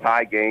on in a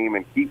tie game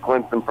and keep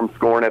Clemson from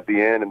scoring at the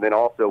end and then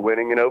also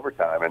winning in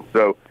overtime. And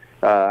so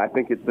I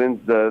think it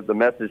sends the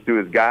message to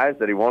his guys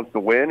that he wants to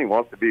win, he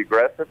wants to be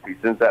aggressive. He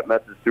sends that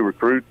message to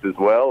recruits as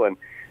well. And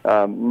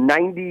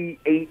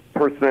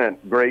 98%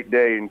 great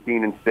day in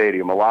Kenan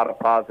Stadium. A lot of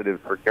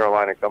positives for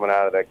Carolina coming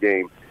out of that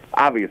game.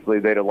 Obviously,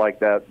 they'd have liked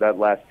that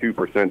last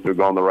 2% to have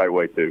gone the right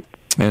way, too.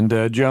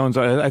 And, Jones,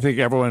 I think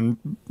everyone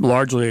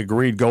largely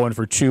agreed going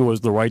for 2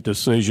 was the right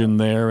decision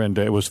there, and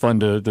it was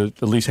fun to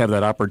at least have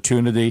that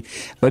opportunity.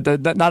 But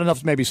not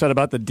enough maybe said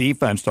about the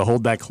defense to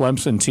hold that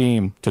Clemson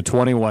team to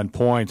 21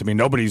 points. I mean,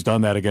 nobody's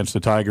done that against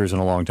the Tigers in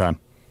a long time.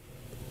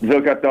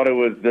 Zook, I thought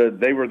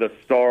they were the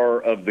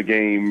star of the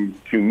game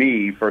to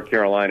me for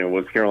Carolina,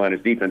 was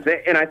Carolina's defense.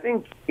 And I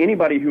think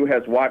anybody who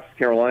has watched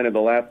Carolina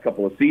the last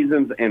couple of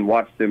seasons and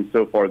watched them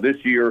so far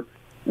this year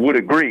would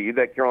agree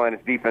that Carolina's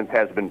defense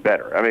has been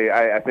better. I mean,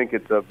 I think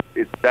it's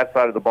that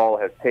side of the ball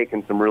has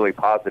taken some really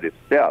positive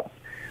steps.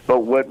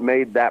 But what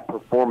made that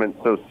performance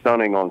so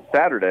stunning on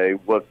Saturday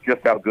was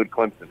just how good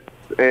Clemson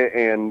is.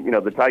 And you know,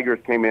 the Tigers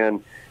came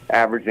in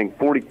averaging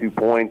 42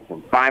 points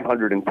and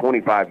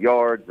 525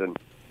 yards and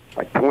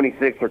like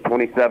 26 or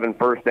 27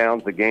 first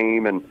downs a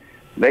game, and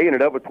they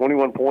ended up with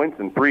 21 points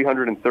and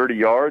 330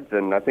 yards,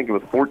 and I think it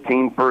was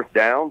 14 first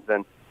downs.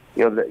 And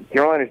you know,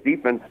 Carolina's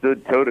defense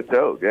stood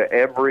toe-to-toe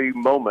every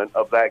moment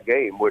of that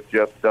game with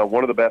just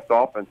one of the best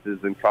offenses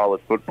in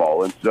college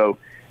football. And so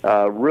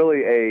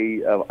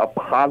really a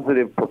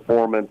positive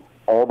performance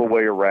all the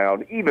way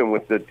around, even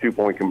with the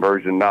 2-point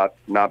conversion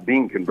not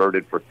being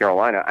converted for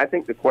Carolina. I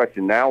think the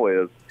question now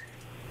is,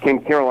 can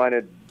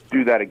Carolina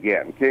do that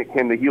again?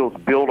 Can the Heels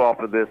build off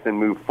of this and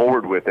move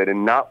forward with it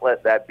and not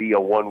let that be a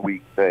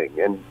one-week thing?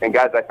 And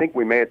guys, I think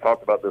we may have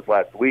talked about this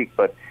last week,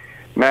 but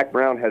Mack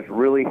Brown has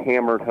really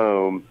hammered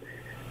home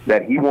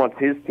that he wants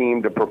his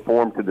team to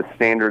perform to the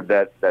standard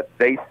that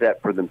they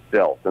set for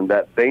themselves, and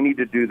that they need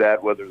to do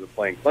that whether they're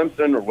playing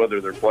Clemson or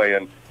whether they're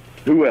playing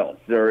who else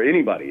or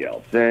anybody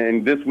else.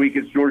 And this week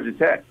it's Georgia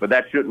Tech, but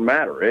that shouldn't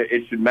matter.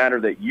 It should matter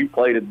that you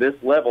played at this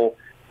level,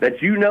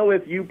 that you know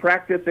if you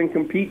practice and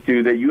compete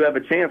to, that you have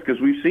a chance, because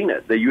we've seen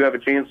it, that you have a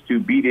chance to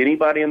beat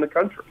anybody in the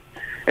country.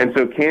 And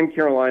so can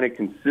Carolina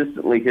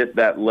consistently hit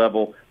that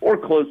level or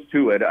close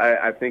to it?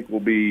 I think will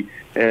be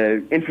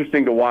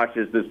interesting to watch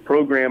as this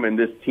program and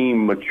this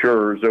team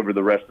matures over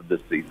the rest of this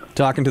season.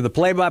 Talking to the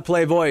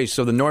play-by-play voice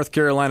of the North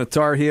Carolina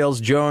Tar Heels,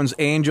 Jones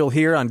Angell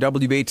here on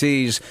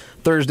WBT's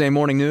Thursday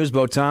Morning News.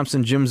 Bo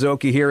Thompson, Jim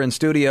Szoke here in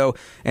studio.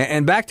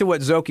 And back to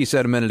what Szoke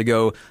said a minute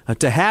ago,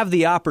 to have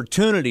the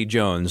opportunity,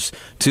 Jones,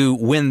 to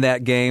win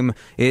that game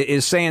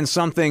is saying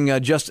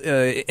something just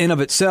in of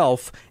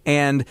itself.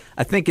 And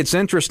I think it's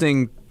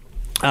interesting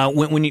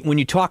when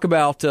you talk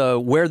about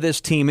where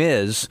this team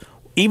is.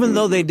 Even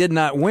though they did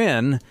not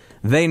win,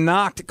 they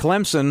knocked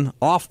Clemson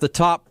off the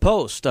top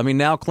post. I mean,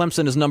 now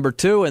Clemson is number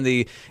 2 in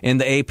the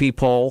AP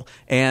poll,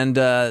 and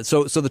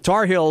so the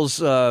Tar Heels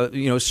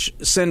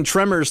send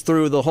tremors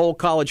through the whole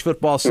college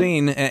football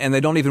scene, and they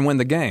don't even win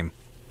the game.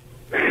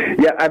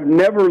 Yeah, I've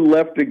never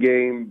left a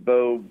game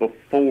though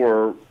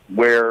before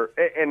where,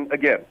 and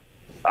again,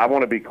 I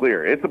want to be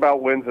clear, it's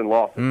about wins and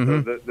losses.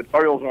 Mm-hmm. So the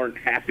Tar Heels aren't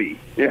happy,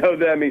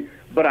 I mean.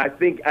 But I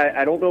think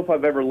I don't know if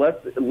I've ever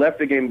left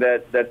a game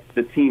that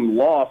the team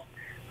lost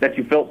that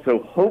you felt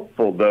so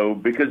hopeful, though,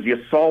 because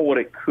you saw what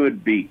it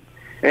could be.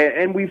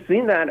 And we've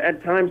seen that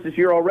at times this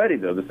year already,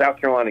 though. The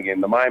South Carolina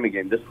game, the Miami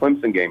game, this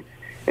Clemson game.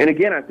 And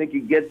again, I think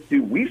it gets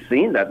to, we've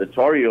seen that the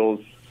Tar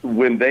Heels,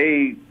 when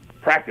they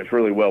practice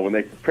really well, when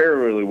they prepare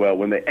really well,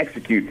 when they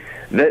execute,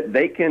 that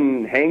they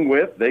can hang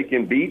with, they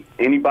can beat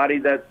anybody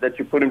that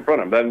you put in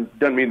front of them. That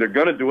doesn't mean they're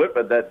going to do it,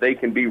 but that they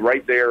can be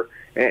right there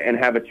and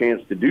have a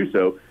chance to do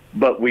so.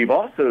 But we've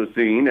also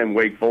seen in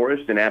Wake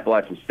Forest and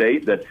Appalachian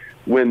State that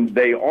when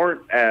they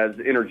aren't as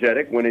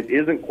energetic, when it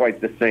isn't quite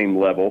the same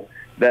level,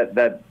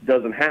 that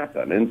doesn't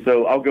happen. And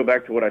so I'll go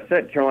back to what I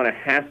said. Carolina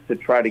has to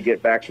try to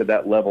get back to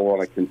that level on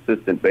a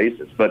consistent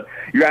basis. But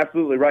you're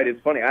absolutely right.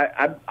 It's funny.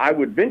 I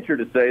would venture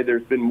to say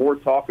there's been more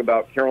talk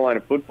about Carolina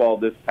football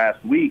this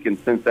past week and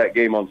since that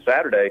game on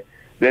Saturday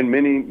than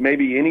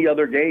maybe any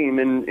other game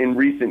in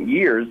recent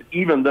years,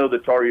 even though the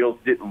Tar Heels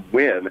didn't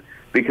win,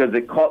 because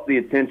it caught the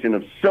attention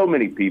of so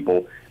many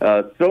people.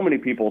 So many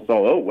people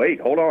saw, oh,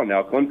 wait, hold on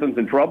now, Clemson's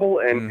in trouble.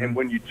 And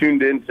when you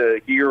tuned in to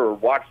hear or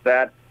watch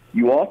that,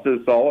 you also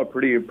saw a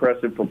pretty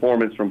impressive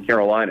performance from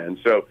Carolina. And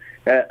so,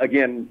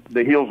 again,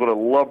 the Heels would have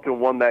loved to have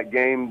won that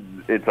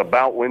game. It's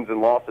about wins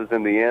and losses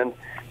in the end.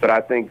 But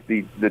I think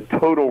the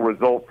total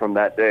result from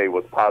that day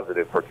was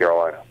positive for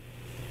Carolina.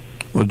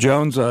 Well,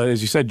 Jones,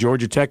 as you said,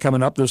 Georgia Tech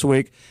coming up this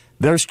week.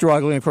 They're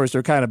struggling. Of course,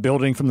 they're kind of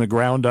building from the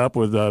ground up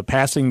with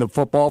passing the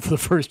football for the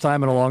first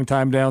time in a long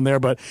time down there.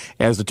 But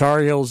as the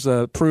Tar Heels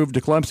proved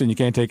to Clemson, you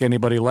can't take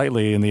anybody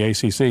lightly in the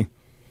ACC.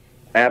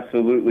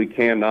 Absolutely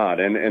cannot.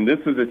 And this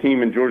is a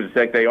team in Georgia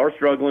Tech. They are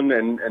struggling,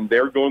 and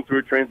they're going through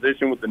a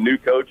transition with the new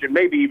coach, and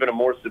maybe even a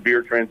more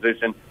severe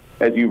transition,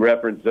 as you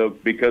referenced,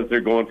 because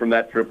they're going from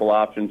that triple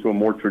option to a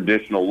more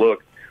traditional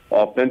look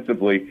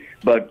offensively.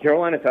 But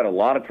Carolina's had a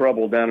lot of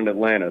trouble down in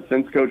Atlanta.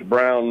 Since Coach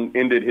Brown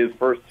ended his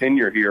first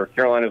tenure here,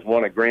 Carolina's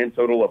won a grand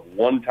total of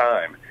one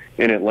time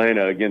in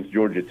Atlanta against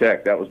Georgia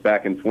Tech. That was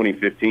back in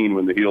 2015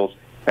 when the Heels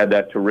had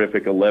that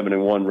terrific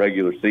 11-1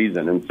 regular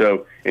season.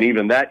 And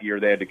even that year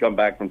they had to come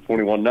back from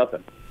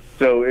 21-0.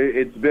 So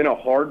it's been a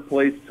hard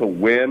place to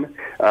win.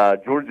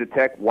 Georgia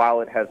Tech,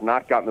 while it has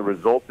not gotten the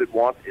results it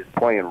wants, is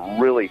playing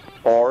really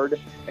hard,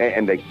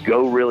 and they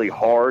go really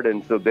hard,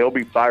 and so they'll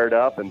be fired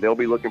up, and they'll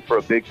be looking for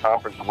a big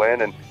conference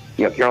win. And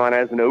Carolina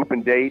has an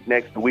open date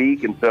next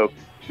week, and so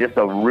just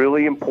a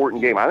really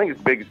important game. I think it's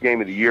the biggest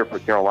game of the year for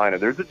Carolina.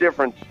 There's a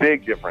difference,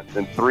 big difference,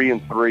 in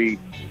 3-3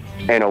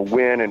 and a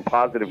win and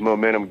positive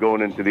momentum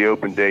going into the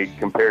open date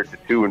compared to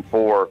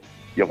 2-4.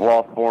 You've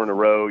lost 4 in a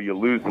row. You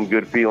lose some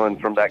good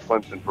feelings from that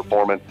Clemson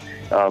performance.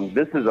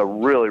 This is a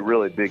really,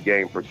 really big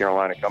game for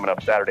Carolina coming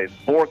up Saturday. It's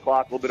 4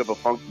 o'clock, a little bit of a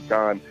funky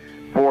time.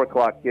 4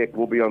 o'clock kick.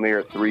 We'll be on the air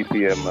at 3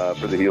 p.m.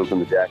 For the Heels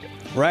and the Jackets.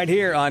 Right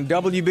here on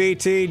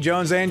WBT.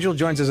 Jones Angell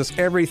joins us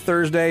every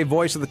Thursday,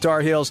 voice of the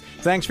Tar Heels.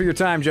 Thanks for your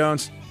time,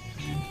 Jones.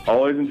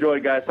 Always enjoy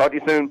it, guys. Talk to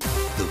you soon.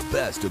 The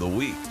best of the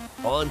week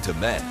on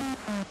demand.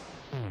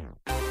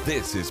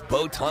 This is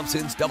Bo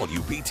Thompson's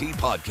WBT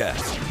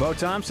Podcast. Bo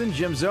Thompson,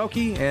 Jim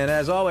Szoke, and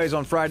as always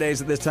on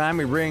Fridays at this time,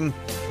 we bring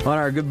on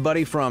our good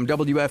buddy from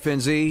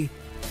WFNZ.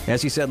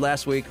 As he said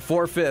last week,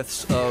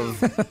 4/5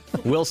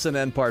 of Wilson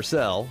and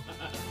Parcell.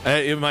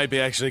 It might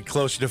be actually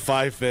closer to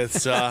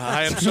 5/5.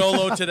 I am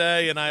solo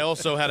today, and I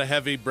also had a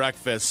heavy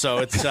breakfast, so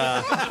it's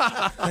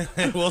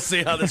we'll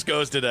see how this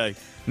goes today.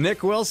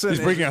 Nick Wilson. He's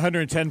bringing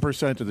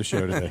 110% to the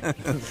show today.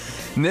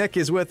 Nick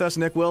is with us,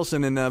 Nick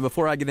Wilson, and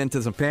before I get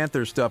into some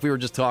Panthers stuff, we were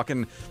just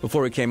talking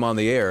before we came on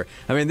the air.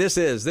 I mean, this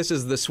is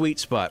the sweet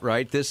spot,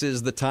 right? This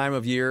is the time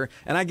of year,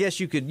 and I guess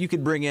you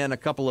could bring in a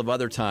couple of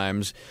other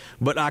times,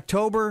 but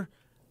October.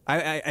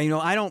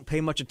 I don't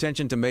pay much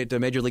attention to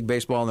Major League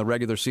Baseball in the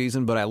regular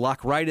season, but I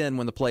lock right in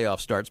when the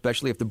playoffs start,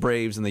 especially if the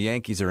Braves and the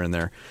Yankees are in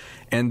there.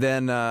 And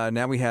then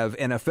now we have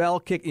NFL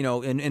kick,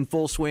 in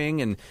full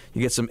swing, and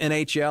you get some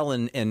NHL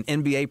and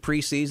NBA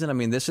preseason. I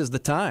mean, this is the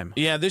time.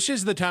 Yeah, this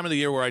is the time of the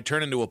year where I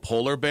turn into a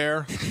polar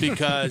bear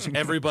because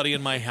everybody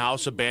in my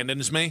house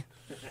abandons me.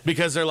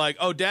 Because they're like,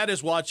 oh, Dad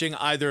is watching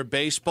either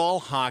baseball,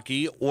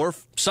 hockey, or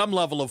some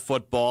level of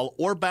football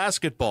or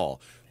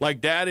basketball. Like,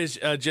 Dad is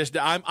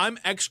I'm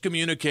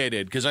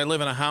excommunicated because I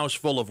live in a house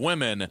full of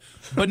women.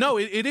 But no,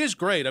 it is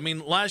great. I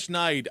mean, last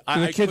night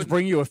Do the kids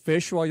bring you a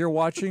fish while you're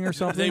watching or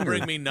something? They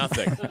bring me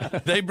nothing.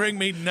 They bring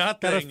me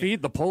nothing. Gotta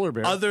feed the polar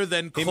bear. Other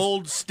than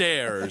cold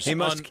stares. He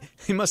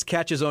must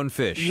catch his own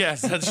fish.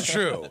 Yes, that's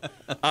true.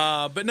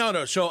 But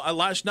no. So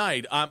last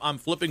night I'm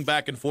flipping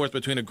back and forth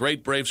between a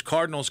great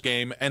Braves-Cardinals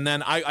game, and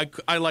then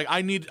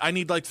I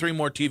need like 3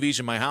 more TVs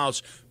in my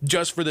house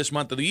just for this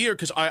month of the year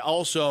because I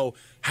also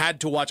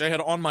had to watch. I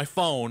had on my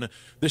phone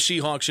the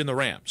Seahawks and the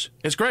Rams.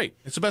 It's great.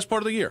 It's the best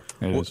part of the year.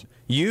 It is.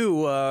 You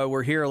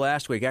were here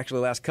last week, actually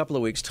the last couple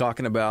of weeks,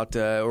 talking about,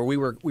 or we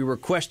were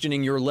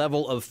questioning your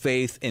level of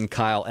faith in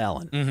Kyle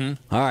Allen.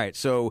 Mm-hmm. All right,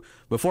 so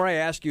before I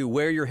ask you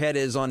where your head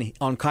is on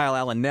Kyle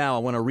Allen now, I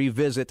want to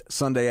revisit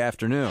Sunday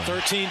afternoon.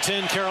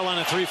 13-10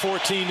 Carolina,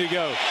 3:14 to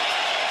go.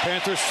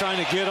 Panthers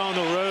trying to get on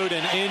the road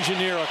and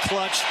engineer a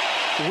clutch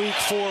Week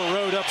 4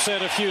 road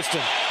upset of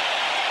Houston.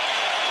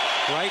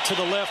 Right to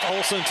the left,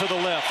 Olsen to the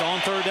left. On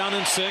 3rd down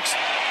and 6.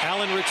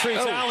 Allen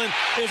retreats. Allen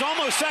is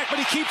almost sacked, but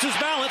he keeps his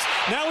balance.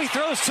 Now he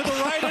throws to the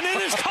right, and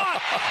it is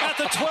caught at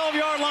the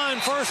 12-yard line.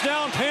 First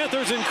down,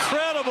 Panthers.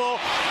 Incredible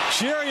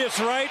chariots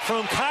right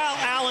from Kyle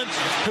Allen,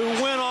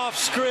 who went off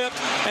script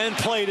and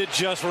played it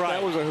just right.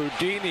 That was a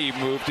Houdini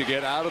move to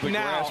get out of the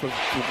grasp of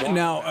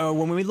Now,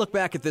 when we look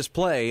back at this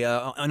play,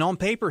 and on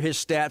paper his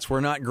stats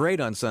were not great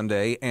on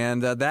Sunday,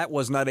 and that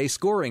was not a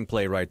scoring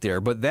play right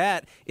there. But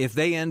that, if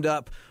they end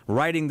up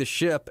righting the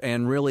ship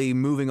and really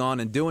moving on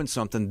and doing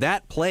something,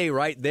 that play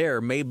right there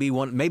may be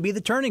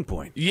the turning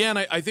point. Yeah, and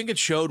I think it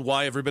showed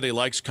why everybody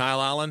likes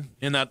Kyle Allen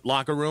in that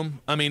locker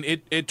room. I mean,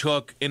 it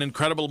took an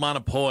incredible amount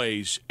of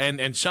poise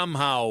and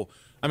somehow,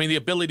 I mean, the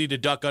ability to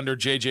duck under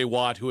J.J.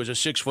 Watt, who is a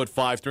 6'5",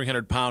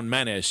 300-pound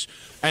menace.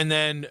 And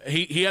then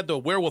he had the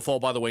wherewithal,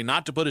 by the way,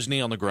 not to put his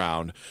knee on the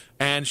ground.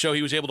 And so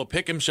he was able to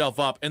pick himself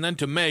up and then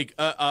to make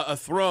a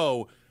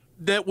throw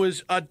that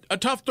was a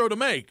tough throw to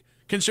make,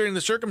 considering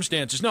the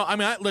circumstances. No, I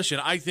mean, listen,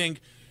 I think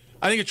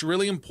it's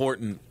really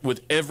important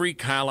with every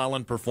Kyle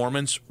Allen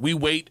performance, we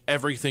weight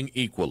everything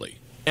equally.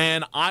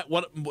 And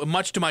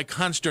much to my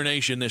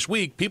consternation this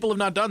week, people have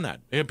not done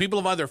that.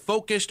 People have either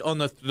focused on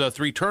the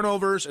 3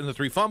 turnovers and the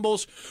 3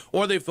 fumbles,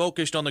 or they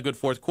focused on the good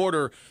fourth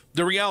quarter.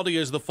 The reality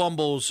is the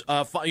fumbles,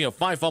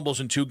 5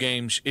 fumbles in 2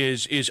 games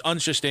is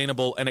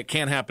unsustainable, and it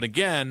can't happen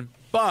again.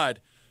 But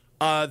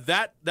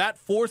that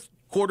fourth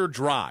quarter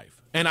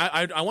drive, and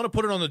I want to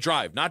put it on the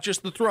drive, not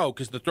just the throw,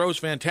 because the throw is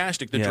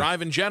fantastic. The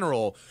drive in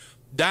general,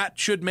 that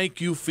should make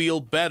you feel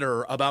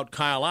better about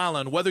Kyle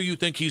Allen, whether you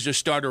think he's a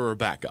starter or a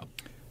backup.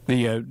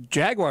 The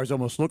Jaguars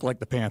almost look like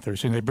the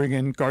Panthers, and they bring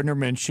in Gardner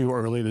Minshew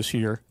early this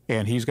year,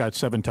 and he's got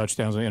 7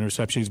 touchdowns and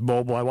interceptions. He's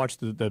mobile. I watched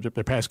their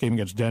past game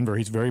against Denver.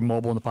 He's very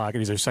mobile in the pocket.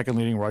 He's their second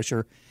leading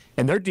rusher.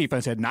 And their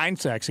defense had 9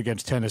 sacks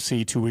against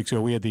Tennessee 2 weeks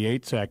ago. We had the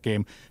 8-sack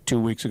game 2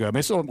 weeks ago. I mean,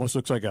 this almost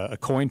looks like a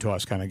coin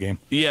toss kind of game.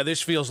 Yeah,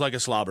 this feels like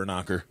a slobber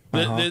knocker.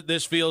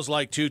 This feels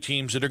like 2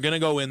 teams that are going to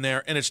go in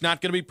there, and it's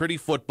not going to be pretty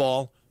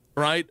football.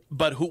 Right,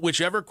 but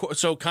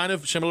so kind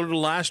of similar to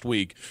last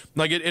week.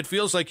 Like it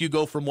feels like you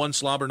go from one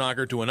slobber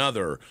knocker to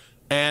another,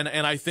 and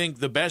I think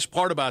the best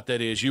part about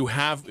that is you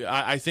have.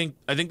 I think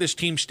this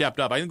team stepped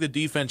up. I think the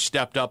defense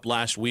stepped up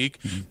last week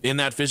in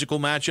that physical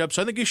matchup.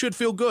 So I think you should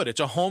feel good. It's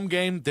a home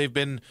game.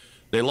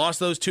 They lost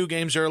those 2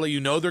 games early. You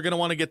know they're going to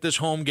want to get this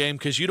home game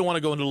because you don't want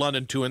to go into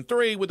London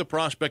 2-3 with the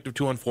prospect of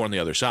 2-4 on the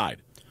other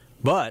side.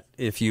 But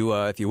if you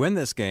win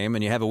this game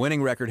and you have a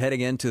winning record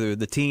heading into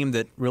the team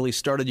that really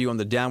started you on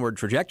the downward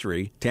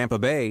trajectory, Tampa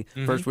Bay,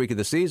 first week of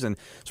the season,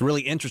 it's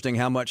really interesting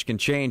how much can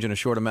change in a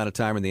short amount of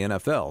time in the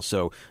NFL.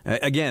 So,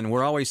 again,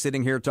 we're always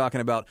sitting here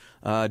talking about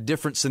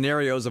different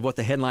scenarios of what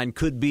the headline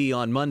could be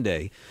on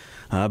Monday.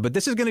 But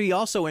this is going to be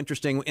also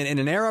interesting in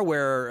an era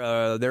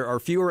where there are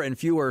fewer and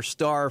fewer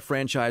star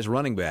franchise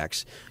running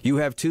backs. You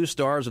have 2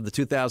 stars of the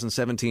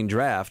 2017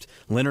 draft,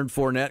 Leonard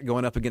Fournette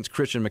going up against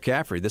Christian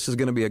McCaffrey. This is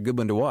going to be a good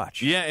one to watch.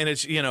 Yeah, and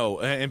it's,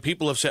 and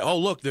people have said, oh,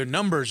 look, their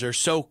numbers are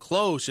so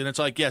close. And it's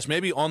like, yes,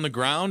 maybe on the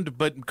ground,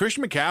 but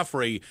Christian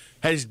McCaffrey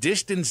has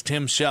distanced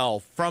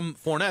himself from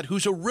Fournette,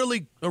 who's a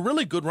really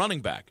good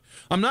running back.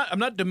 I'm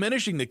not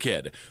diminishing the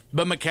kid,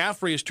 but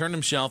McCaffrey has turned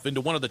himself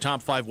into one of the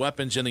top 5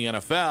 weapons in the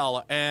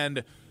NFL,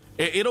 and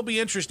it'll be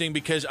interesting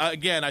because,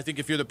 again, I think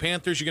if you're the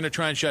Panthers, you're going to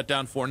try and shut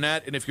down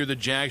Fournette, and if you're the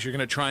Jags, you're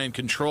going to try and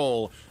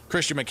control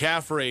Christian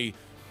McCaffrey.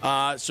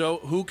 So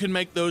who can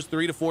make those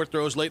 3 to 4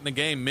 throws late in the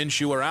game,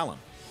 Minshew or Allen?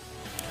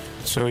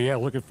 So, yeah,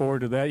 looking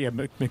forward to that. Yeah,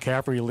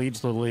 McCaffrey leads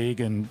the league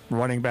in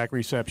running back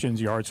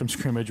receptions, yards from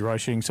scrimmage,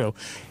 rushing. So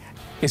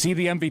is he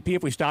the MVP?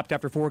 If we stopped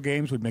after 4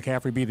 games, would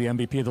McCaffrey be the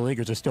MVP of the league,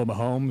 or is it still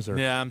Mahomes? Or?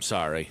 Yeah, I'm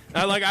sorry.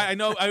 I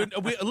know.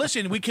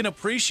 Listen, we can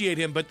appreciate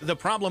him, but the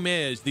problem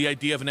is the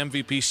idea of an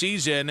MVP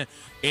season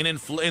in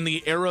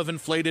the era of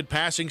inflated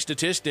passing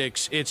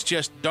statistics. It's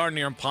just darn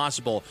near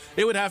impossible.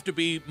 It would have to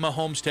be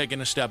Mahomes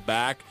taking a step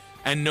back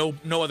and no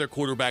other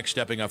quarterback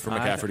stepping up for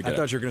McCaffrey to get I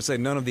thought you were going to say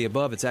none of the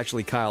above. It's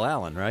actually Kyle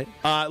Allen, right?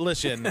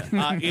 Listen,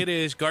 it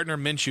is Gardner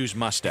Minshew's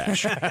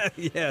mustache.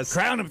 Yes.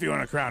 Crown him if you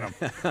want to crown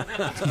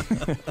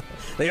him.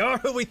 They are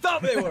who we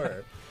thought they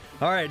were.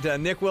 All right,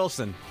 Nick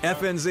Wilson,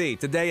 FNZ,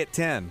 today at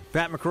 10.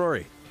 Pat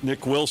McCrory.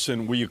 Nick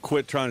Wilson, will you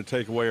quit trying to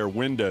take away our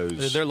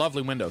windows? They're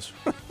lovely windows.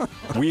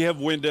 We have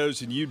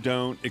windows and you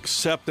don't,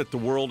 except that the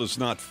world is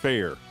not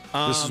fair.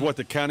 This is what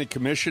the county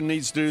commission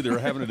needs to do. They're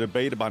having a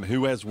debate about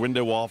who has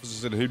window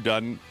offices and who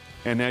doesn't.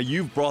 And now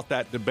you've brought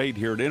that debate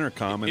here at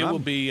Intercom. And it will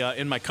be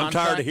in my contract.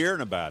 I'm tired of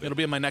hearing about it. It'll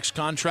be in my next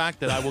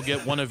contract that I will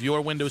get one of your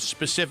windows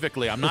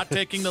specifically. I'm not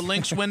taking the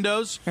Lynx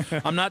windows.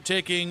 I'm not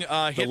taking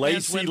the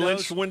Lacey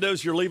Lynch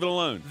windows. You're leaving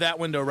alone. That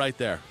window right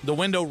there. The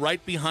window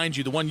right behind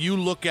you. The one you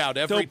look out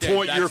every day. Don't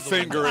point your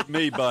finger at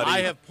me, buddy. I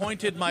have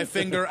pointed my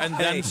finger and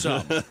then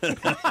some.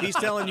 He's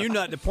telling you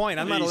not to point.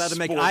 I'm not allowed to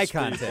make eye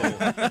contact.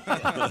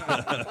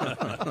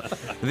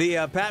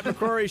 The Pat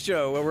McCrory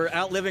Show, where we're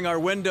outliving our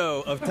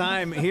window of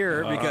time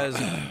here because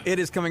it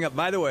is coming up.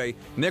 By the way,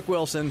 Nick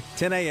Wilson,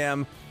 10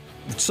 a.m.,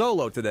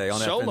 solo today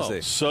on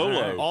FNZ.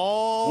 Solo.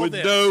 All with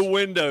this. no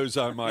windows,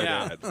 I might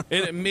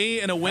add.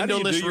 Me in a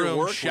windowless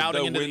room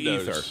shouting into the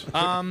ether.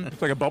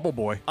 It's like a bubble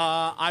boy.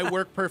 I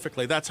work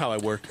perfectly. That's how I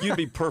work. You'd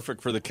be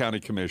perfect for the county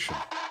commission.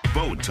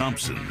 Bo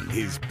Thompson,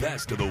 his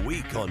best of the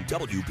week on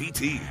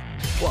WBT.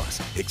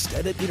 Plus,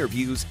 extended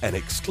interviews and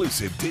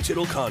exclusive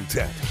digital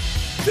content.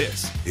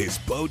 This is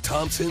Bo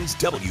Thompson's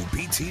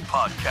WBT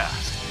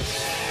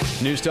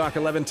Podcast. News Talk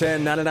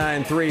 1110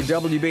 99.3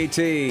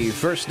 WBT.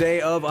 First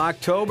day of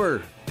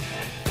October.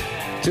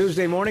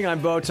 Tuesday morning,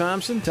 I'm Bo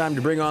Thompson. Time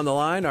to bring on the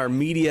line our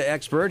media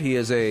expert. He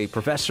is a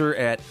professor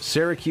at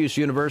Syracuse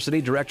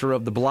University, director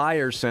of the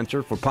Bleier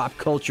Center for Pop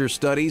Culture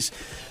Studies.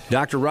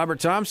 Dr. Robert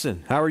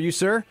Thompson, how are you,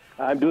 sir?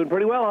 I'm doing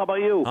pretty well. How about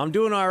you? I'm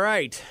doing all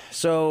right.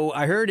 So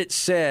I heard it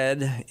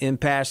said in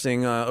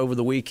passing over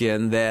the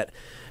weekend that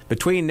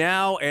between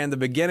now and the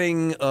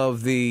beginning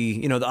of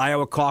the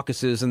Iowa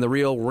caucuses and the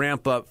real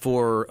ramp up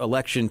for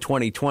election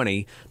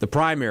 2020, the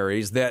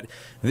primaries, that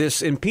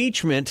this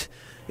impeachment,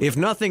 if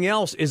nothing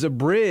else, is a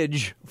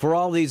bridge for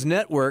all these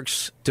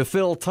networks to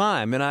fill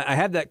time. And I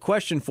have that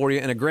question for you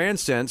in a grand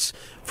sense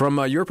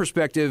from your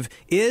perspective.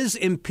 Is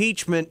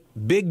impeachment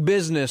big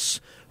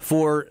business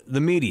for the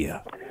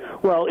media?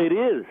 Well, it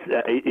is.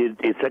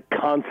 It's a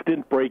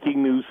constant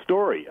breaking news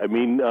story. I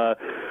mean, the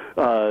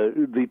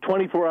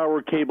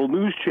 24-hour cable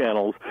news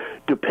channels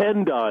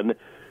depend on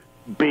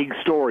big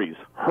stories,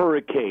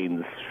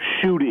 hurricanes,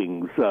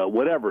 shootings,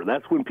 whatever.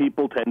 That's when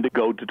people tend to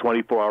go to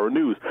 24-hour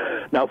news.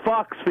 Now,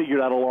 Fox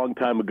figured out a long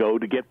time ago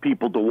to get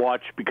people to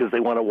watch because they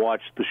want to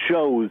watch the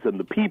shows and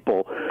the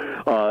people,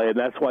 and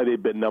that's why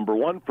they've been number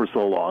one for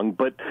so long.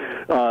 But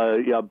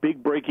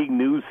big breaking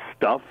news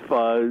stuff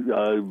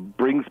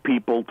brings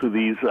people to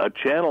these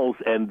channels,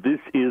 and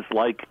this is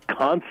like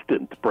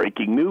constant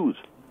breaking news.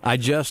 I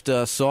just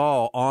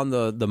saw on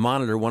the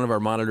monitor, one of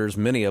our monitors,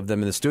 many of them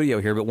in the studio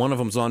here, but one of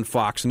them's on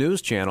Fox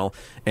News Channel,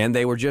 and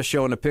they were just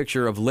showing a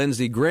picture of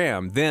Lindsey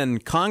Graham, then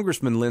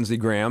Congressman Lindsey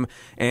Graham.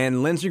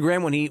 And Lindsey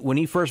Graham, when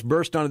he first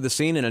burst onto the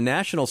scene in a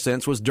national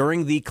sense, was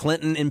during the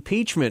Clinton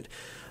impeachment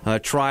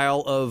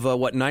trial of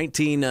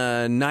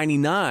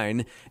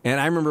 1999, and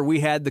I remember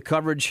we had the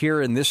coverage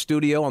here in this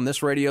studio on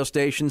this radio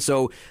station.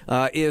 So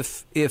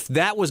if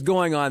that was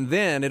going on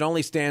then, it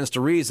only stands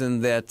to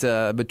reason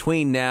that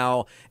between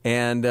now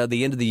and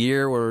the end of the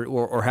year,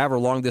 or however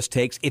long this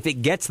takes, if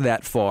it gets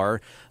that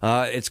far,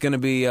 it's going to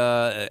be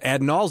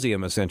ad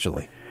nauseum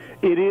essentially.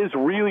 It is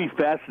really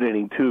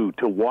fascinating too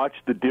to watch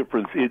the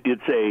difference.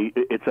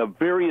 It's a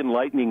very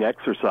enlightening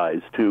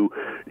exercise to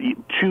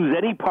choose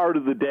any part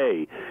of the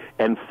day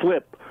and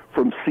flip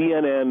from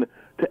CNN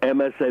to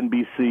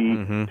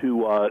MSNBC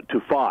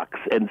to Fox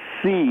and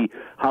see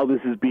how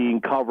this is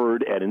being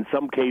covered, and in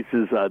some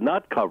cases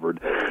not covered.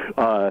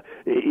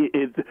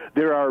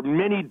 There are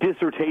many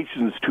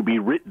dissertations to be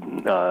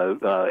written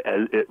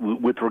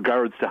with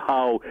regards to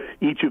how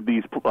each of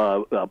these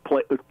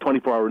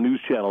 24-hour news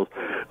channels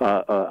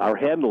are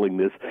handling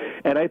this.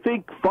 And I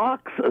think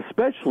Fox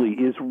especially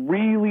is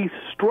really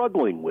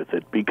struggling with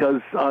it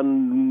because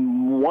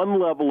on one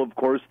level, of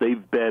course,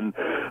 they've been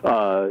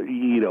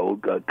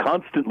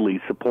constantly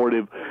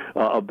supportive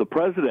of the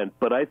president,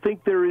 but I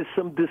think there is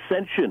some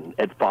dissension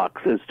at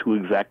Fox as to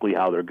exactly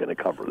how they're going to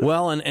cover this.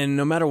 Well, and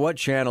no matter what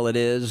channel it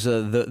is,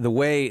 the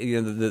way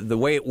the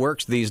way it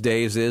works these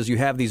days is you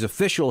have these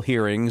official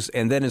hearings,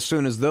 and then as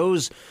soon as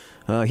those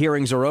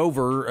hearings are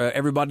over,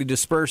 everybody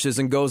disperses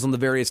and goes on the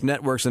various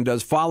networks and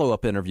does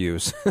follow-up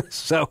interviews.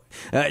 So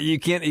you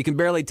can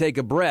barely take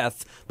a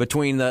breath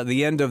between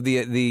the end of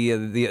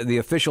the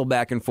official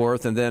back and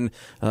forth, and then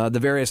the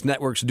various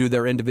networks do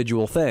their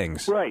individual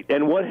things. Right,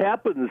 and what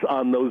happens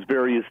on those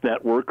various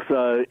networks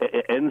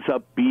ends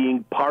up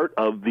being part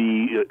of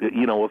the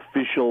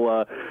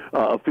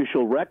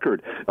official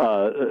record.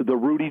 The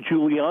Rudy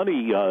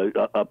Giuliani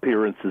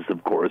appearances,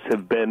 of course,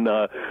 have been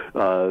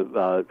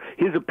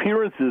his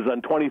appearances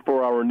on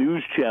 24-hour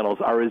news channels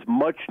are as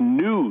much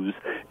news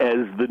as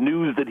the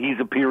news that he's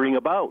appearing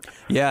about.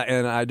 Yeah,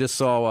 and I just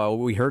saw,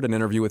 we heard an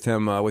interview with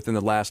him within the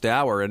last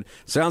hour, and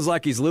sounds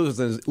like he's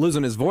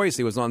losing his voice.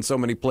 He was on so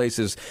many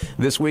places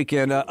this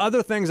weekend.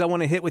 Other things I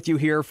want to hit with you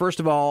here.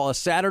 First of all,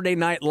 Saturday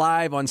Night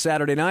Live on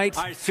Saturday night.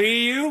 I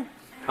see you,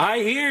 I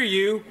hear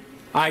you,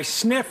 I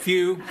sniff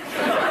you,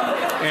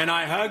 and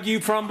I hug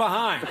you from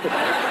behind.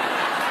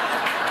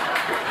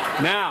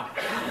 Now,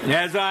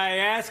 as I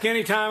ask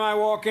anytime I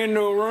walk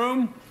into a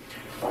room,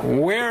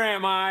 where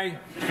am I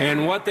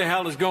and what the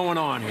hell is going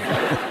on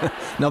here?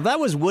 Now,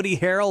 that was Woody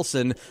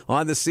Harrelson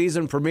on the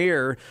season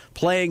premiere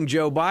playing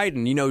Joe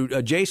Biden. You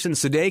know, Jason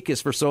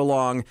Sudeikis for so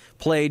long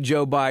played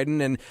Joe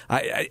Biden, and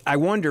I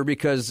wonder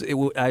because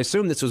I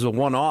assume this was a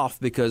one-off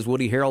because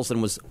Woody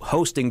Harrelson was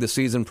hosting the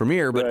season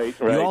premiere, but right.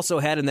 You also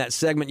had in that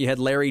segment, you had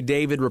Larry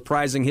David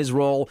reprising his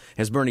role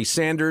as Bernie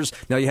Sanders.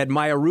 Now, you had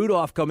Maya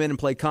Rudolph come in and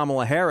play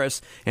Kamala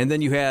Harris, and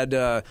then you had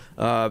the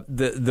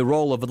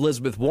role of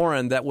Elizabeth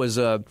Warren that was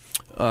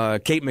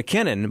Kate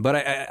McKinnon. But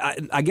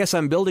I guess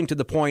I'm building to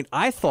the point,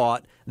 I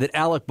thought that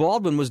Alec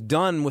Baldwin was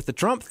done with the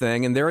Trump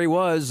thing, and there he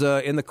was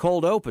in the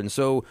cold open.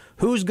 So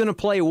who's going to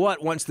play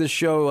what once this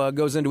show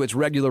goes into its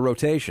regular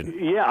rotation?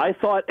 Yeah, I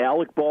thought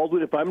Alec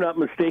Baldwin, if I'm not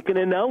mistaken,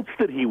 announced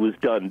that he was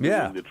done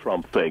doing the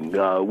Trump thing,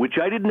 which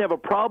I didn't have a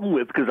problem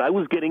with because I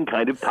was getting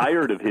kind of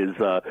tired of his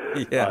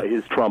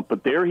Trump.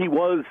 But there he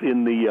was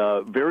in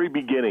the very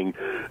beginning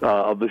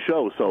of the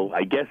show, so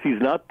I guess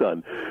he's not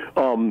done.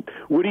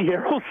 Woody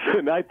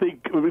Harrelson, I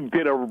think,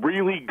 did a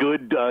really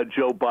good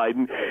Joe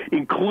Biden,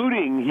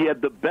 including he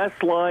had the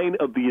best line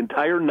of the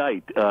entire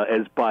night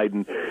as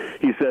Biden.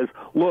 He says,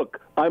 "Look,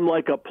 I'm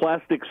like a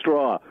plastic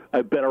straw.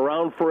 I've been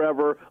around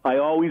forever. I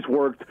always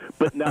worked,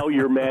 but now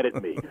you're mad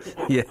at me."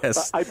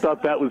 Yes. I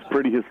thought that was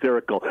pretty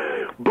hysterical.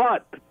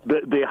 But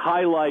the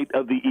highlight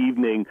of the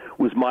evening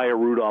was Maya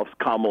Rudolph's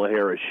Kamala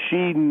Harris.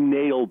 She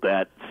nailed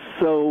that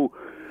so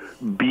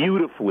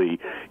beautifully.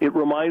 It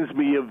reminds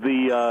me of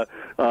the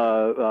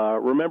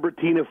remember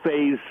Tina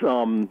Fey's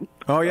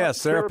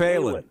Sarah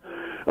Palin.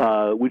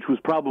 Which was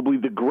probably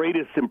the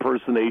greatest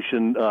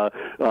impersonation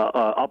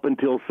up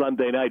until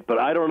Sunday night. But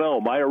I don't know.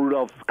 Maya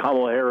Rudolph's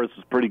Kamala Harris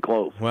is pretty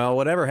close. Well,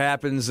 whatever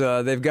happens,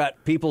 they've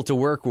got people to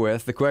work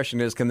with. The question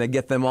is, can they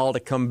get them all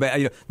to come back?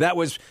 You know, that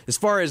was, as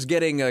far as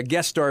getting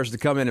guest stars to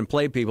come in and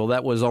play people,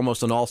 that was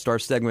almost an all-star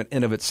segment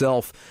in of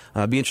itself.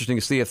 Be interesting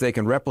to see if they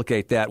can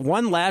replicate that.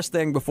 One last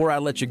thing before I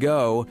let you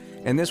go,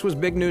 and this was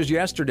big news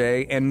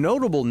yesterday, and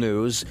notable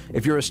news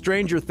if you're a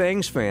Stranger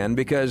Things fan,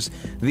 because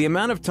the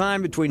amount of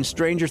time between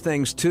Stranger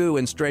Things 2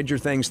 and Stranger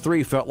Things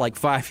 3 felt like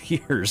 5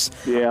 years.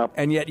 Yeah.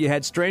 And yet you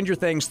had Stranger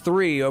Things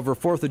 3 over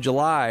 4th of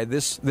July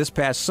this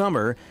past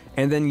summer,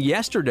 and then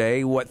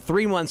yesterday,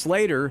 3 months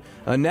later,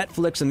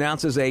 Netflix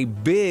announces a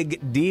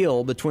big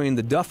deal between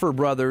the Duffer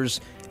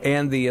Brothers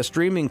and the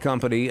streaming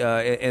company,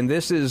 and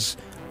this is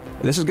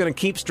going to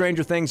keep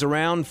Stranger Things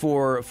around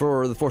for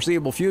the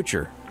foreseeable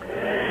future.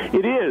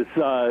 It is,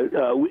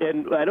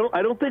 and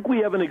I don't think we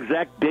have an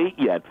exact date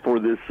yet for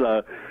this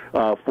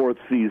fourth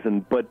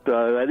season, but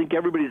I think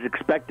everybody's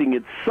expecting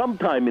it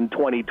sometime in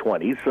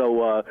 2020.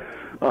 So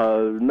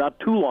not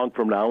too long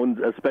from now, and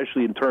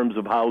especially in terms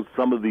of how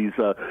some of these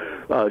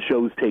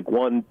shows take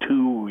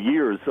 1-2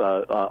 years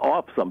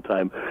off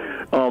sometime.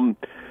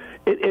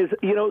 It is,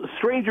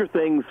 Stranger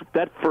Things.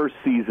 That first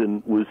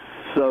season was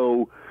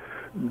so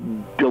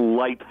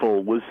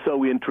delightful, was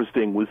so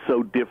interesting, was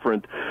so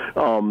different.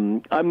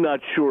 I'm not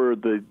sure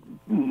the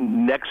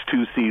next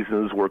two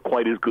seasons were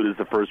quite as good as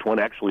the first one.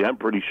 Actually, I'm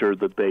pretty sure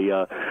that they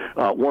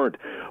weren't.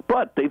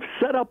 But they've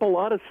set up a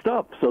lot of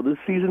stuff, so this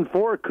season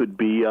 4 could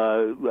be,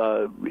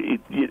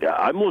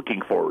 I'm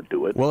looking forward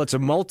to it. Well, it's a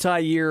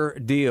multi-year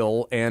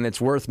deal, and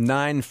it's worth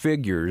 9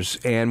 figures.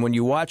 And when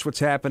you watch what's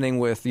happening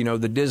with,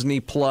 the Disney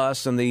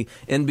Plus and the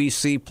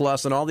NBC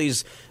Plus and all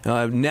these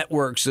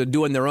networks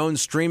doing their own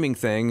streaming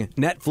thing,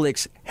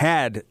 Netflix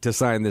had to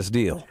sign this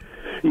deal.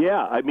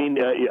 Yeah, I mean,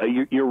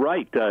 you're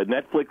right.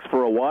 Netflix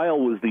for a while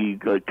was the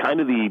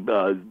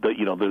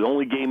the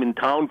only game in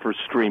town for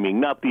streaming.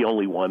 Not the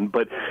only one,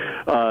 but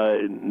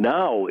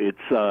now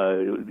it's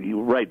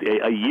right.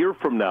 A year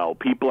from now,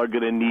 people are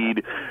going to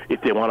need,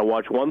 if they want to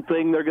watch one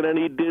thing, they're going to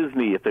need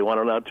Disney. If they want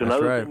to watch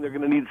another thing, they're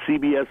going to need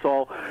CBS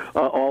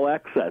All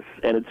Access.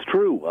 And it's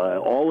true.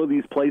 All of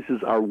these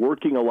places are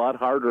working a lot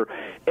harder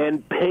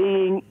and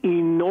paying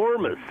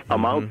enormous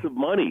amounts of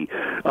money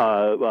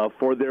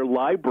for their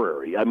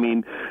library. I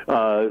mean,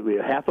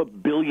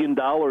 $500 million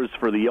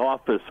for The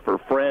Office, for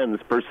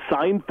Friends, for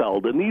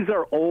Seinfeld, and these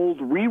are old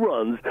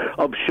reruns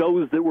of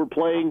shows that were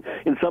playing,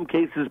 in some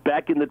cases,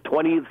 back in the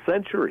 20th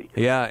century.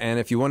 Yeah, and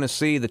if you want to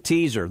see the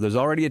teaser, there's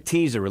already a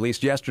teaser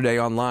released yesterday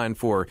online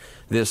for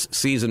this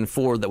season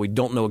 4 that we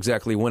don't know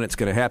exactly when it's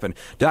going to happen.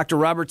 Dr.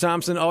 Robert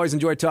Thompson, always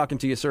enjoy talking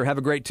to you, sir. Have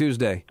a great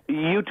Tuesday.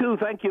 You too.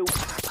 Thank you.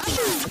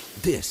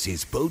 This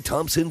is Bo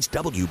Thompson's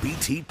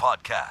WBT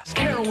podcast.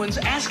 Carowinds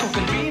ASCO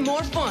can be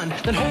more fun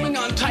than holding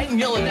on tight and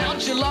yelling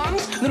out your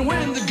lungs, than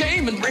winning the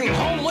game and bringing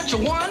home what you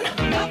won.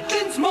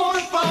 Nothing's more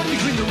fun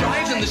between the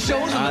rides and the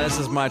shows. This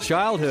is my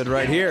childhood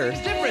right here.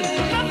 It's different,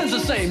 but nothing's the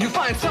same. You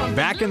find something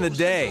back in the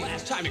day.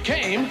 Last time you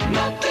came,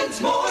 nothing's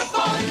more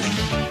fun.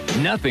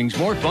 Nothing's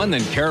more fun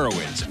than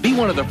Carowinds. Be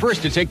one of the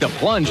first to take the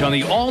plunge on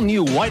the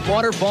all-new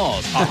Whitewater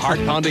Falls, a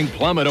heart-pounding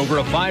plummet over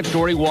a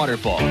 5-story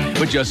waterfall.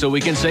 But just so we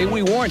can say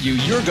we warned you,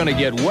 you're going to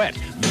get wet,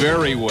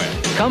 very wet.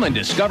 Come and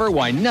discover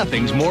why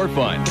nothing's more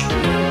fun.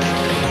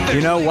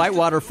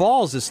 Whitewater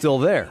Falls is still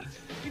there.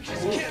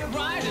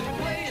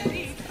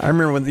 I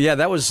remember when,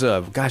 that was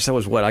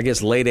what, I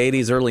guess late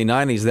 80s, early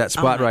 90s, that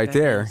spot right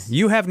there.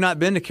 You have not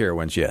been to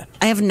Carowinds yet.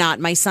 I have not.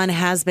 My son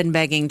has been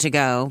begging to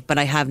go, but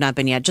I have not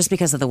been yet, just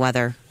because of the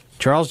weather.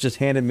 Charles just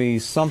handed me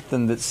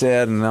something that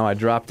said, and now I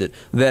dropped it,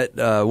 that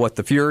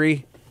the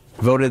Fury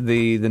voted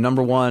the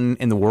number 1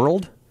 in the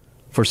world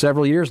for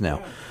several years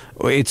now.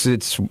 It's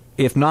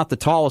if not the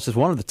tallest, it's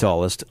one of the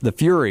tallest. The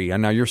Fury,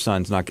 and now your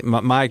son's not,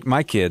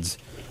 my kids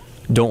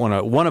don't want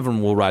to, one of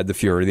them will ride the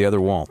Fury, the other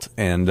won't.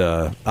 And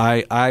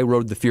I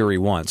rode the Fury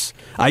once.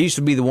 I used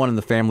to be the one in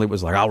the family that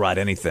was like, I'll ride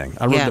anything.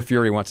 I rode the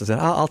Fury once and said,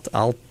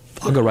 I'll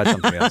I'll go ride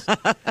something else.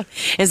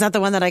 Is that the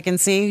one that I can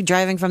see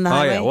driving from the Oh,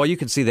 highway? yeah. Well, you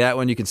can see that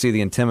one. You can see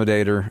the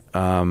Intimidator.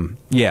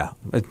 Yeah,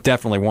 it's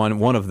definitely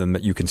one of them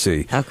that you can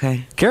see.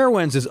 Okay.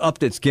 Carowinds has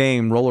upped its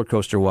game roller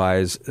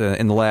coaster-wise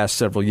in the last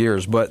several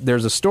years, but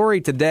there's a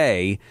story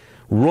today.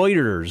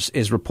 Reuters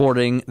is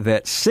reporting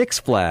that Six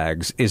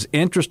Flags is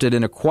interested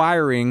in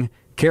acquiring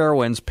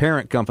Carowinds'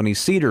 parent company,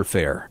 Cedar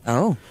Fair.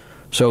 Oh.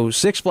 So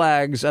Six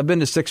Flags, I've been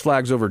to Six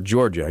Flags over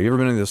Georgia. You ever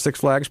been to the Six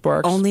Flags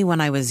parks? Only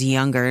when I was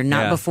younger,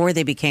 not Yeah. before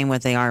they became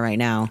what they are right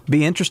now.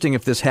 Be interesting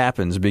if this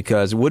happens,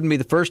 because it wouldn't be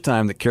the first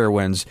time that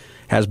Carowinds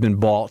has been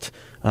bought.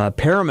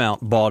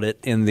 Paramount bought it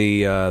in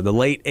the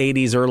late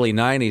 80s, early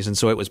 90s, and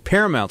so it was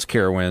Paramount's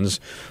Carowinds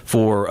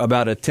for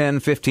about a 10,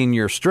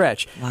 15-year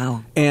stretch.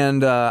 Wow.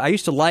 And I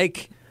used to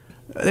like...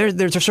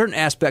 There's certain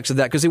aspects of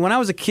that, because when I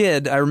was a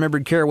kid, I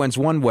remembered Carowinds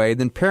one way.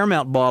 Then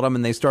Paramount bought them,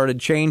 and they started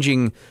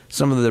changing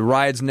some of the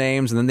rides'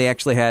 names. And then they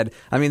actually had,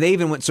 I mean, they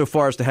even went so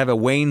far as to have a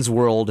Wayne's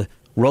World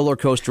roller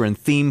coaster and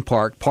theme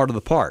park part of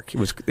the park. It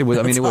was. I mean,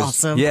 That's it was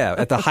awesome. Yeah,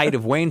 at the height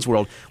of Wayne's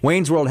World.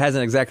 Wayne's World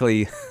hasn't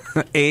exactly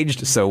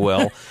aged so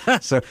well,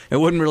 so it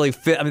wouldn't really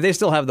fit. I mean, they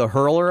still have the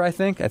Hurler. I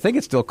think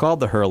it's still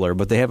called the Hurler,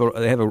 but they have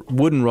a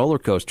wooden roller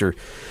coaster.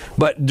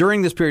 But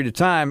during this period of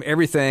time,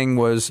 everything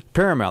was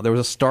Paramount. There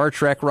was a Star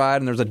Trek ride,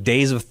 and there was a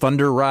Days of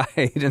Thunder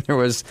ride,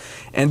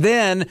 and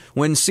then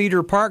when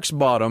Cedar Parks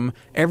bought them,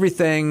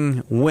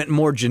 everything went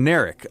more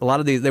generic. A lot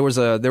of these, there was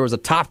a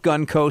Top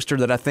Gun coaster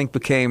that I think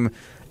became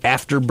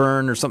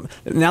Afterburn or something.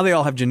 Now they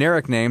all have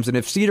generic names, and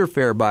if Cedar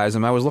Fair buys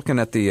them, I was looking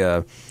at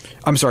the.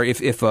 I'm sorry,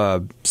 if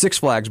Six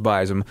Flags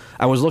buys them,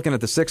 I was looking at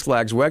the Six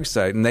Flags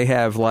website, and they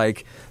have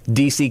like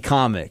DC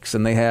Comics,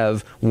 and they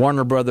have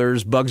Warner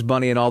Brothers, Bugs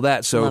Bunny, and all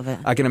that. So Love it.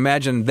 I can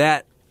imagine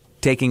that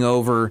taking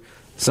over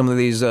some of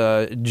these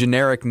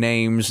generic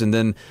names, and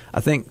then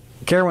I think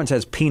Carowinds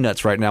has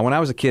Peanuts right now. When I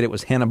was a kid, it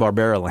was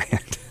Hanna-Barbera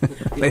Land.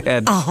 They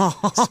had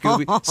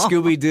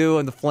Scooby-Doo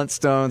and the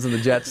Flintstones and the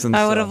Jetsons.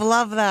 I would have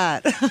loved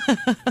that.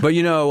 But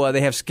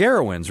they have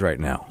Scarowinds right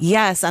now.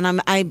 Yes,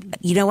 and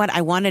you know what?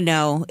 I want to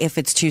know if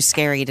it's too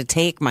scary to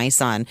take my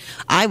son.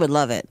 I would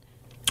love it.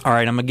 All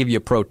right, I'm going to give you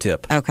a pro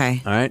tip.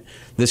 Okay. All right?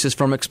 This is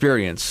from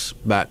experience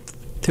about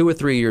 2 or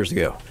 3 years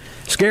ago.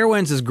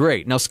 Scarowinds is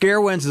great. Now,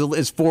 Scarowinds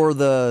is for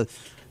the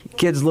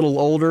kids a little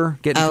older,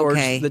 getting towards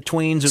the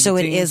tweens or so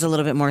the it teens. is a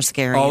little bit more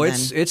scary. Oh, then.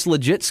 it's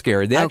legit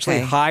scary. They actually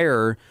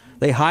hire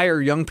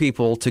young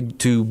people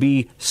to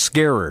be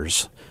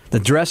scarers. They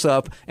dress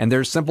up, and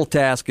their simple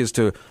task is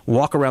to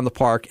walk around the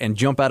park and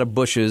jump out of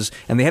bushes.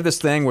 And they have this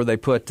thing where they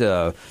put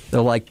they're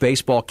like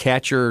baseball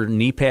catcher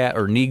knee pad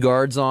or knee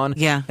guards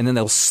on, and then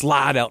they'll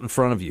slide out in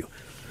front of you.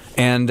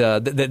 And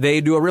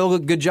they do a real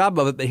good job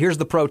of it. But here's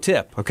the pro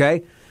tip,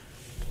 okay?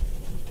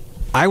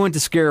 I went to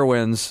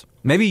Scarowinds.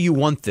 Maybe you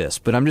want this,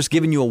 but I'm just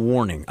giving you a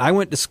warning. I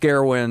went to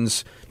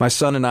Scarowinds. My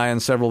son and I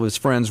and several of his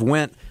friends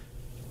went,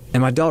 and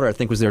my daughter, I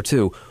think, was there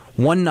too.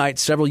 One night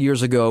several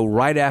years ago,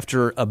 right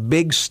after a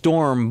big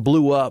storm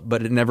blew up,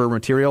 but it never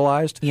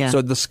materialized. Yeah.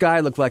 So the sky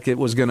looked like it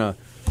was going to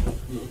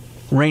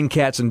rain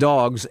cats and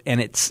dogs,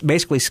 and it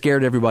basically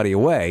scared everybody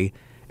away.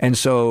 And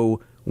so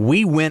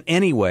we went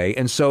anyway,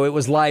 and so it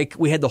was like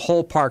we had the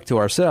whole park to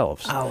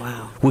ourselves. Oh,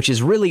 wow. Which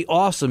is really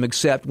awesome,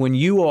 except when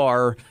you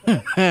are,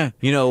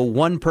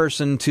 one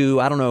person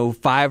to,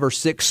 5 or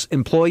 6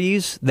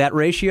 employees, that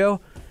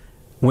ratio,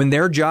 when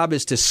their job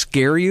is to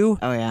scare you.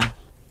 Oh, yeah.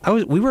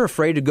 We were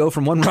afraid to go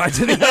from one ride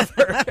to the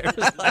other.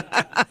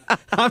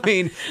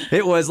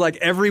 It was like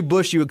every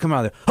bush you would come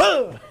out of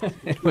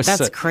there.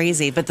 That's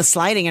crazy. But the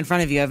sliding in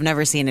front of you, I've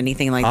never seen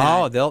anything like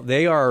that. Oh,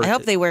 they are. I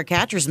hope they wear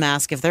catcher's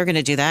mask if they're going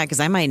to do that, because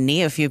I might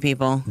knee a few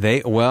people.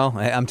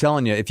 I'm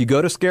telling you, if you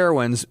go to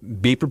Scarowinds,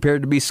 be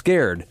prepared to be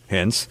scared.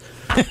 Hence,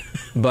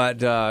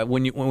 but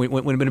when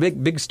a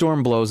big